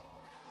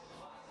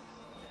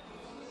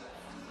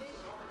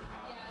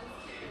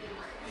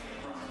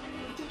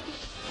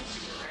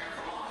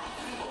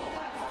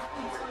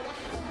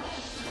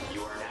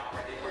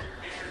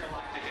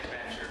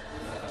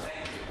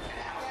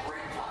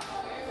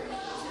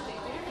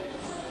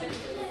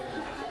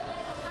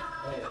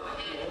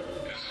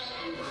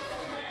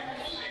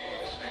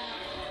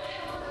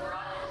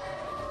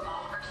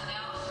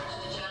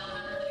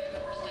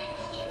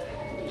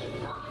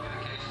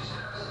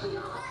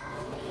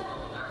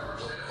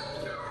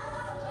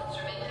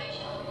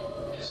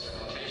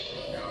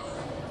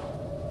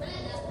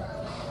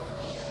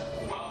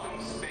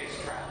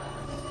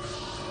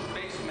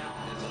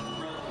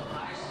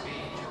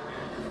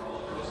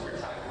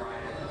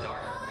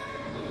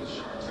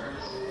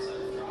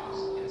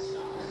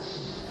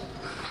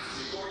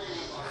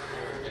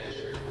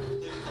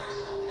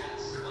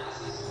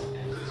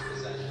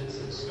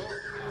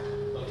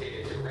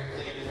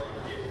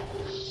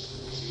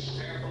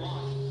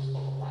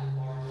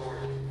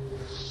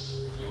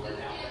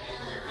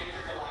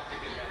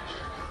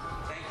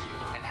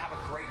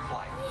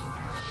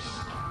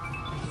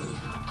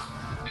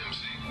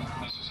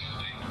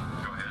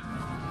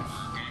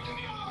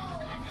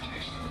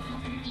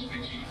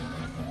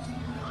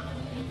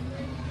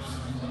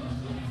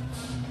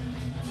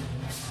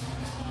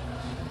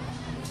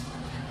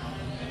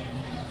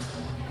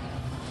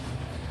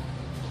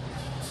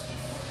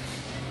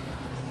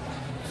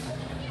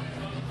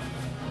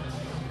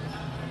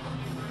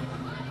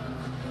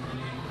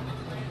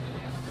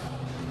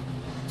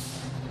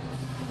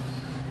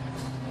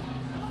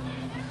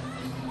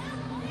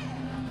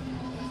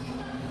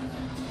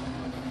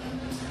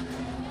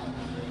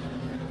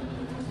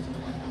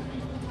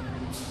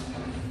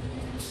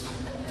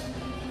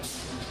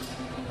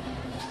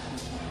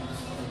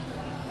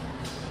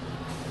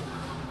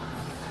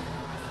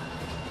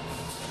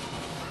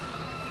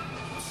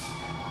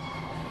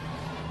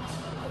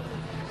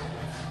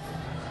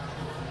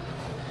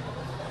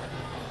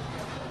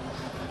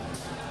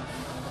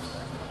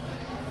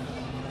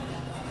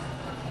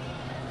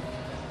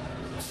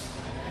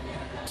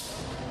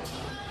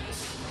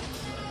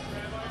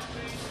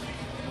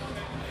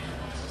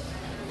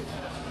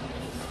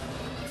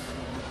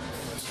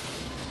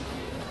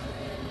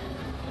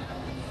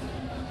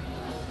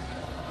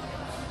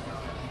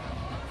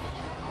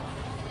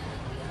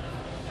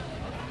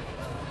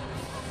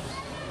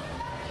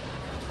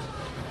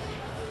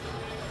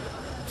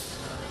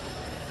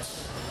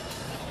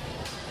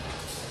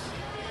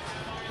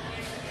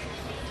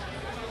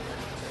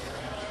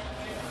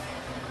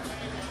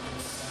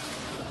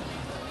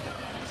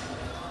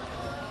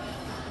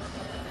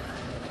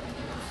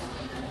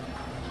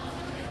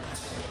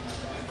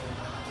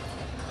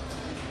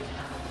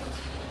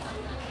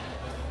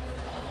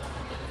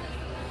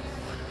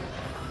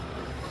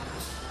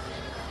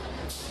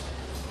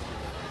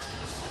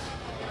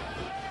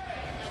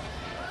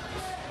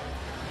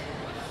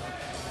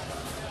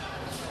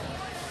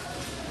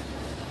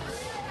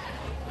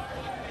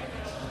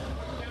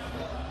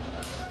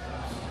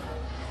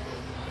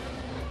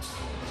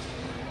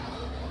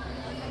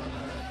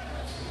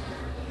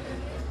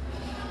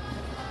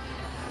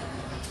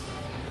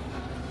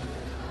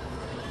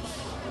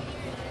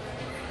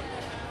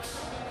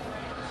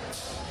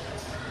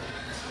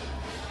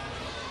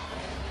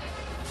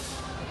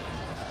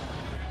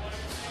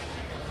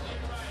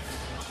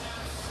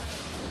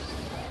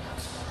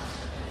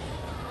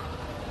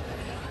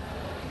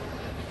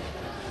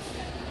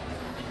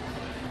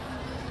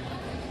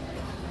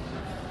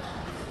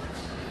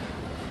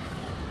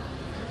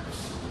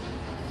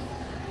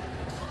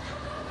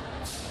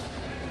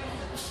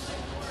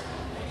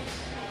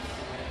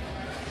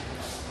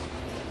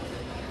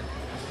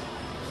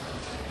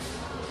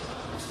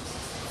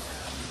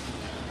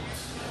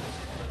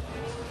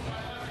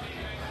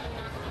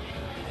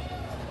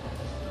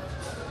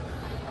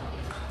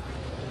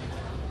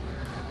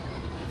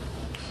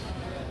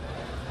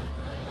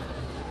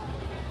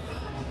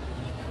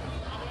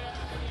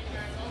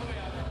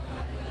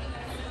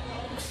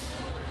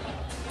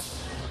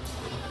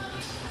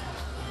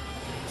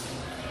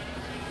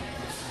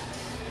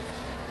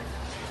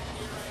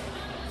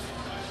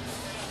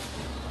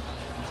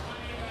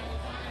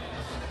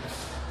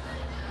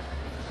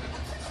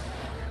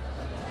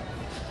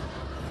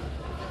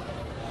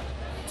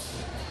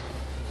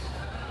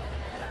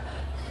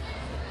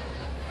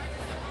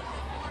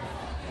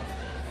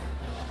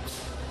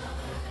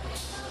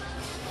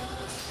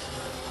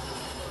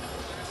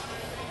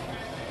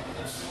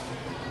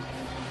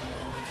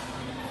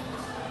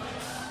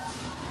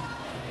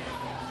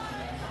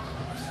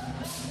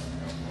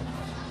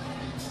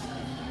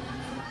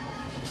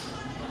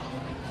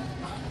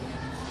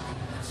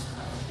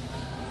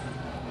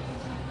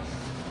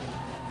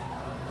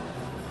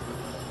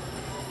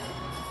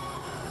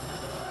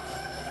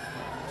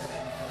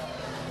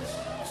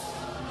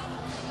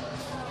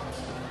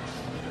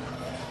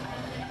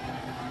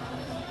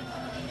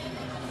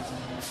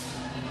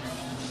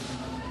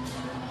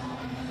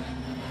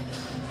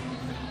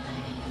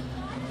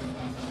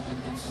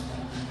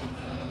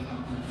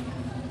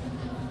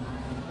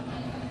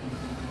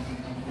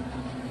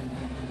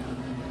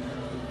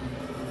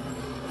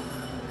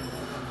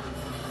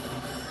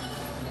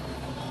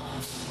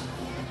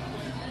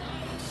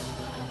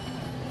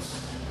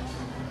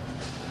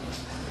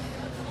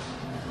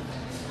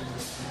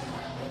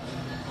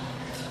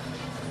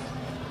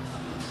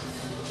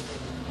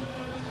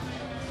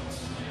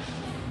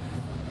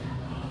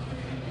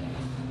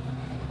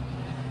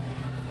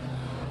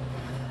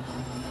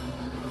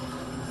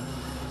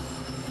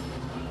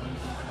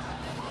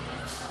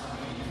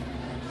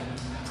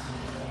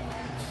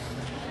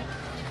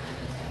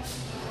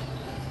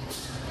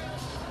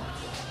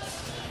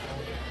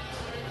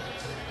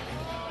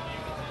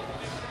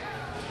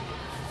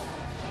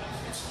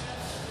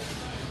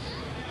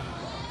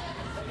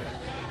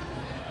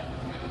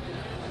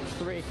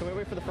 Can we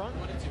wait for the front?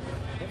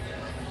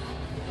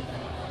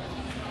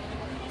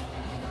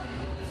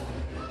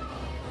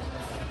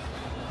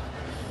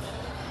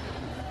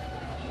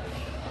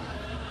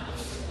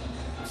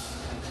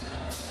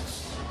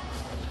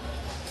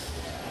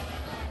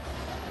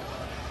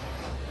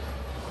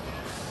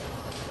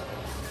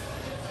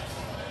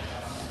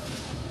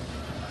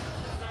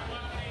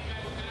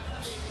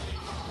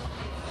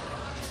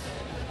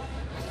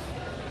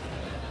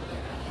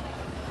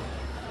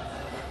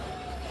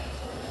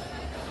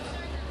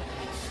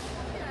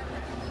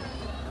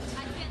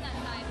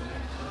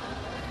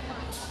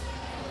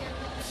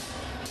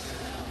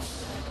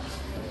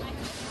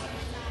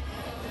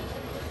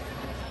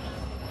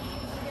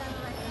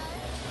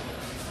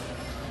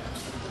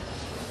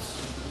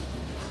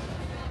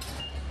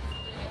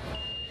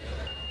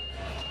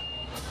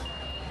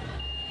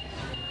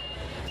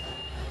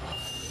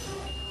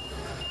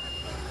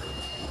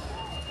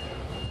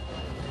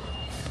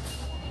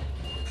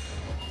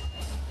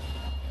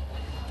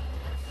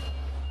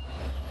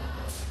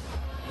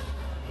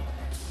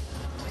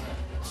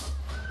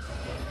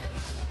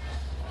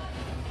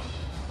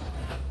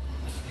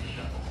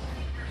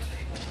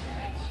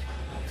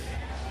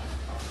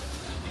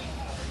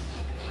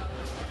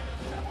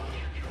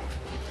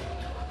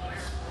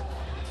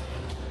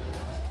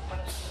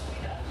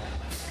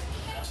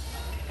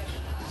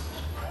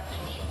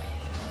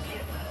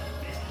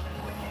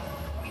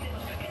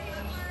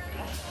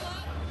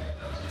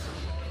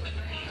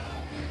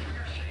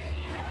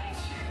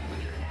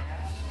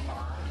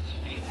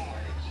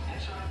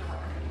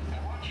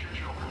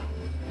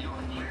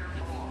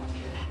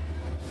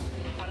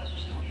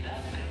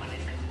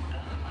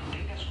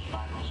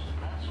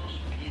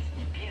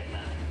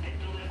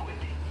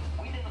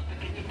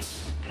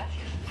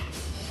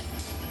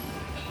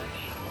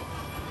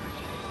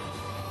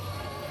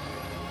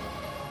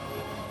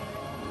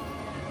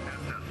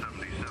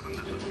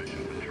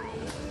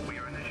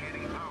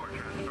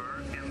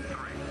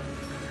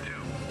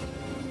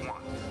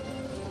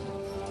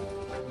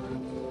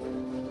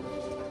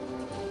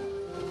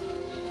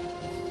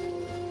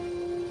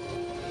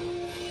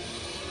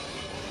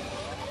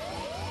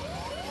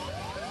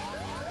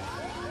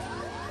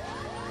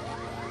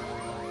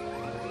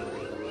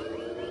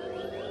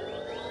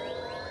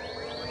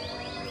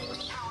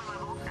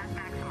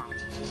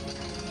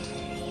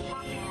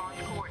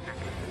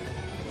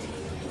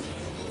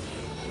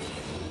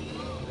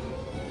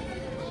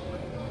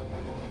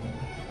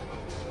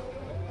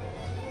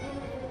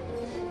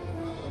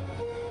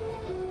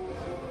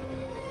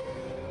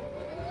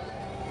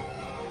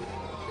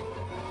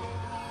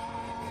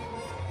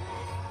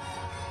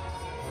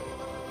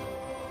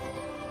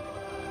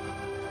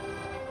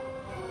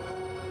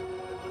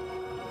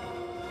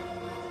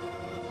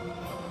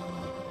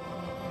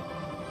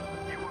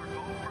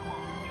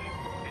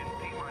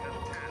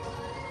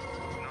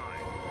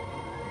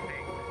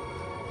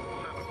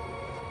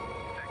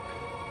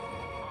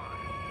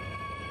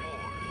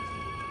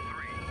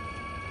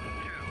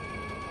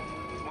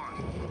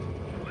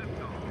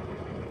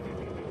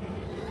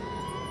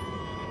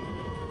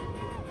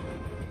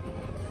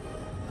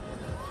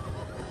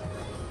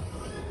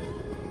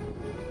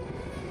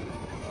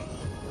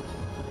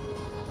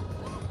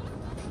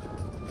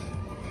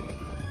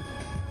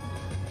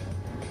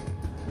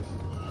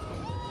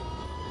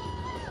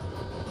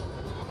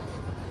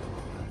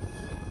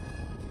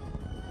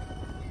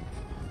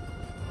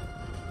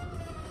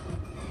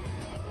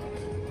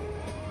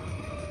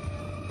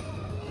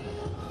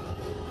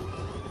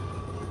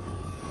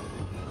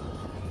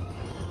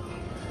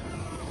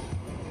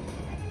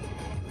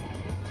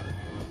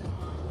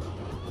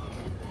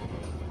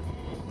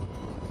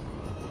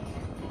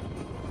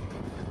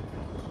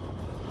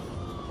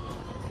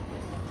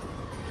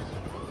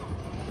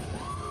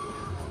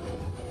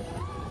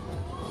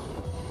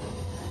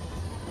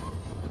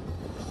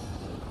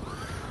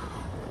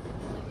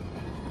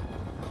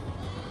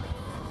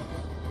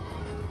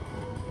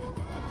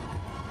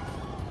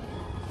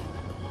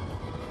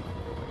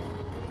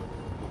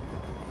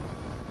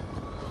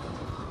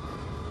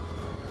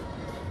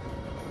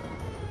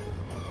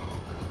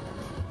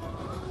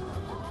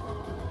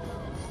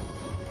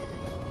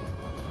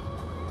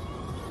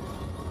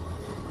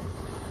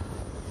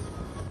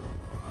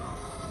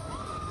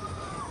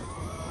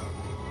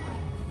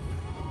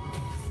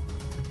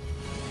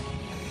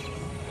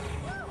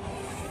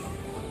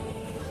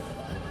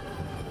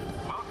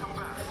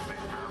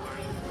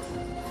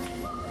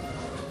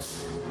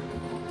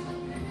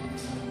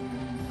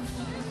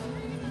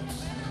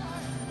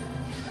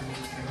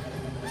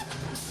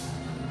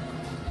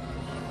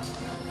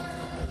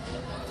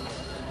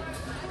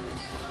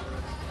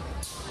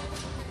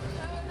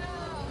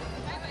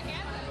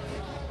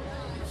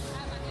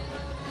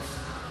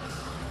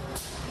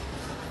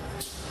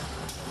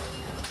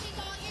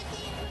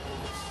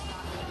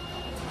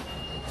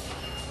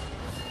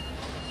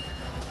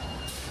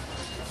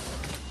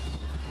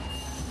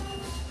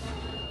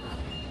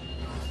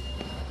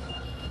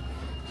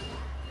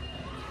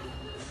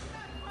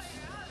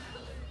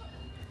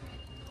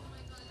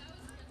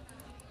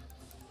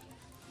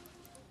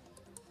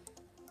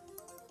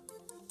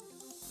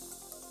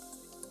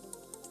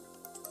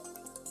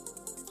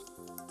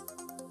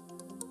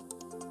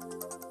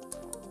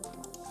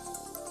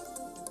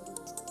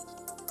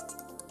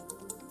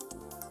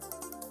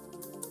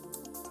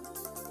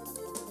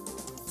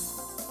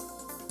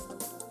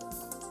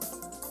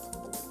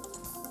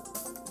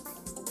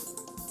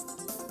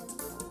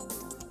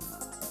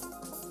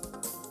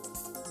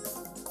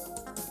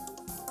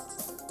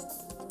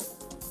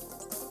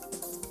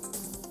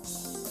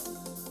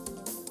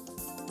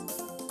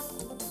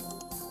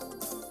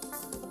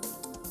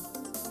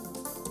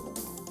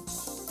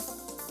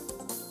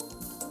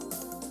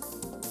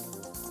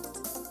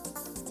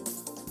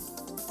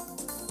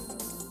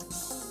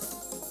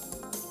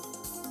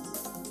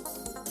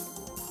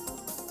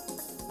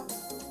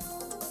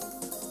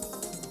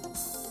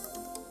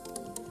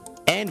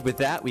 And with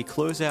that, we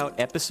close out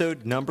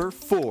episode number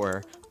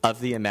 4 of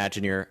the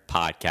Imagineer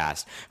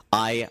podcast.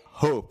 I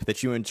hope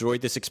that you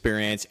enjoyed this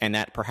experience and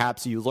that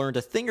perhaps you learned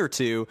a thing or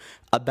two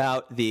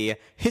about the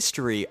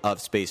history of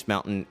Space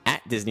Mountain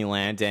at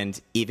Disneyland and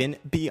even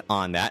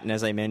beyond that. And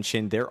as I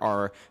mentioned, there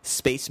are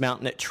Space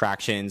Mountain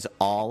attractions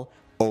all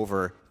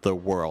over the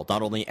world,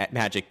 not only at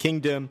Magic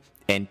Kingdom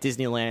and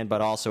Disneyland, but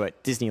also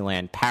at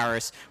Disneyland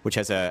Paris, which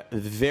has a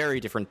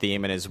very different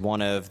theme and is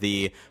one of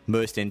the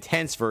most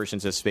intense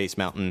versions of Space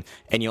Mountain.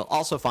 And you'll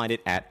also find it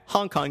at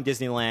Hong Kong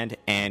Disneyland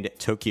and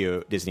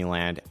Tokyo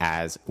Disneyland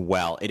as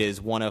well. It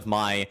is one of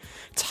my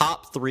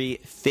top 3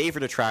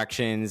 favorite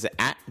attractions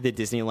at the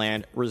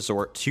Disneyland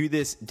Resort to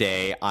this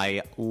day.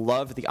 I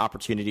love the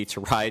opportunity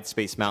to ride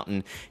Space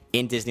Mountain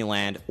in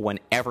Disneyland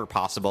whenever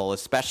possible,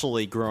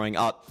 especially growing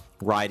up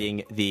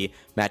riding the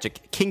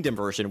Magic Kingdom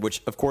version,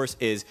 which of course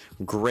is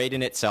great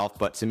in itself,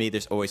 but to me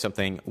there's always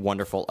something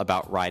wonderful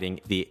about riding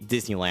the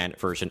Disneyland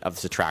version of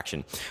this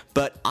attraction.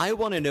 But I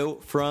want to know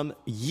from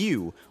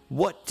you,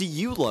 what do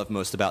you love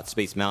most about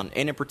Space Mountain?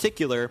 And in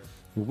particular,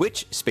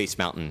 which Space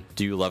Mountain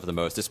do you love the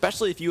most?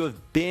 Especially if you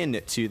have been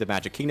to the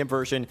Magic Kingdom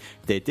version,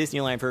 the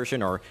Disneyland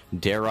version, or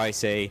dare I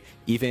say,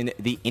 even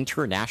the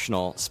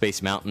international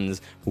Space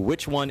Mountains.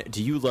 Which one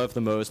do you love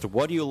the most?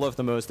 What do you love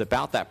the most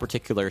about that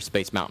particular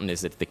Space Mountain?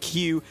 Is it the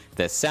queue,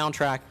 the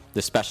soundtrack,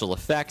 the special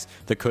effects,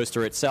 the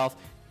coaster itself?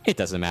 It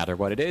doesn't matter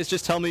what it is.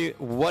 Just tell me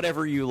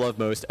whatever you love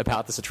most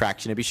about this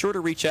attraction. And be sure to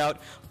reach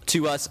out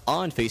to us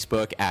on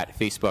Facebook at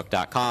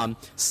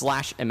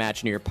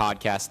facebook.com/Imagineer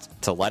Podcast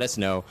to let us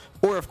know.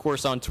 Or, of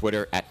course, on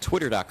Twitter at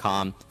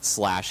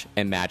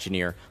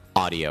twitter.com/Imagineer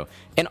Audio.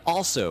 And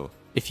also,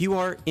 if you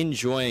are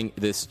enjoying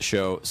this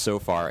show so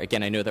far,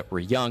 again, I know that we're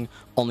young,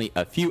 only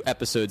a few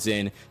episodes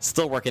in,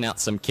 still working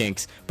out some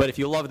kinks, but if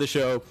you love the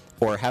show,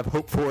 or have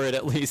hope for it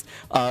at least,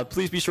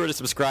 please be sure to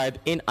subscribe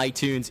in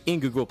iTunes, in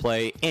Google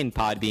Play, in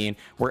Podbean,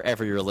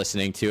 wherever you're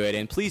listening to it.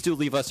 And please do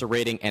leave us a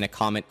rating and a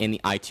comment in the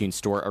iTunes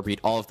store. I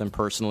read all of them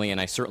personally, and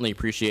I certainly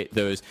appreciate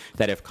those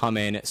that have come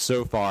in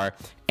so far.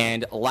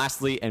 And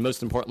lastly, and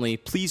most importantly,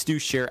 please do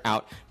share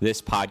out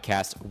this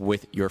podcast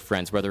with your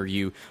friends, whether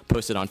you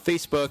post it on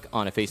Facebook,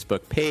 on a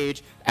Facebook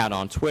page, out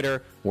on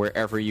Twitter,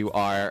 wherever you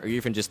are, or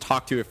even just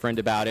talk to a friend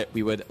about it.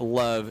 We would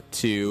love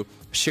to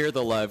share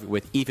the love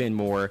with even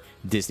more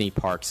Disney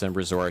parks and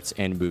resorts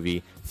and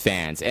movie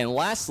fans. And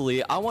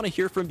lastly, I want to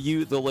hear from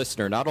you, the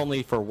listener, not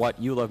only for what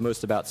you love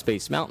most about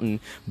Space Mountain,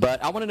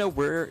 but I want to know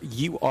where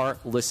you are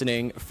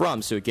listening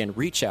from. So again,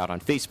 reach out on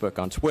Facebook,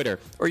 on Twitter,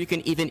 or you can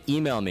even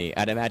email me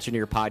at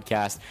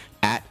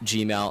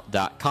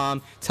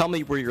imagineerpodcast@gmail.com. Tell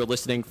me where you're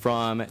listening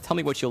from. Tell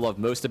me what you love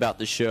most about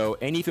the show,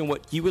 and even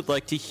what you would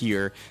like to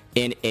hear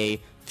in a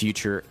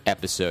future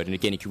episode. And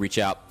again, you can reach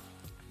out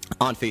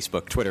on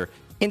Facebook, Twitter,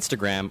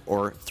 Instagram,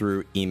 or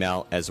through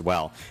email as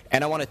well.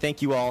 And I want to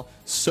thank you all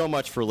so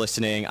much for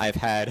listening. I've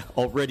had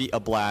already a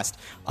blast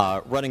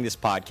running this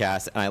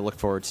podcast, and I look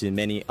forward to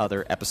many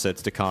other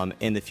episodes to come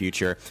in the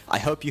future. I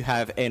hope you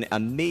have an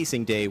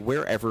amazing day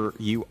wherever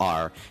you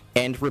are.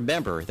 And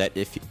remember that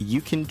if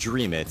you can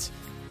dream it,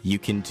 you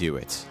can do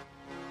it.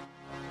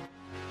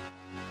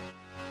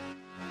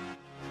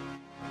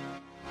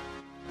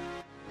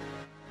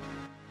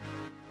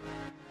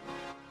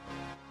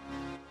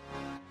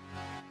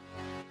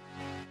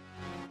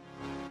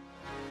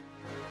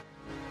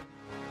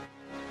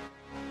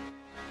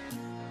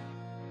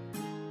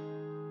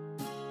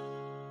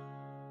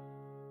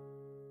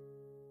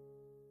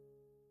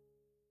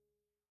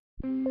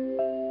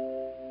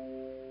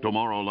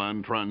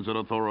 Tomorrowland Transit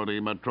Authority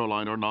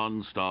Metroliner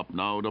nonstop,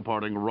 now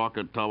departing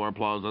Rocket Tower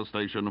Plaza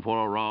Station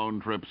for a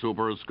round-trip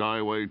Super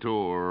Skyway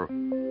tour.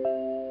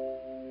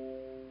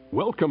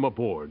 Welcome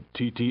aboard,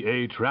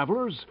 TTA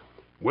travelers.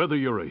 Whether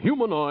you're a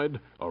humanoid,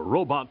 a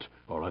robot,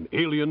 or an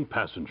alien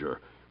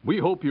passenger, we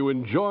hope you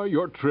enjoy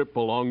your trip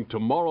along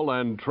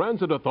Tomorrowland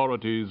Transit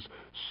Authority's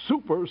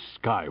Super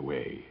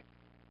Skyway.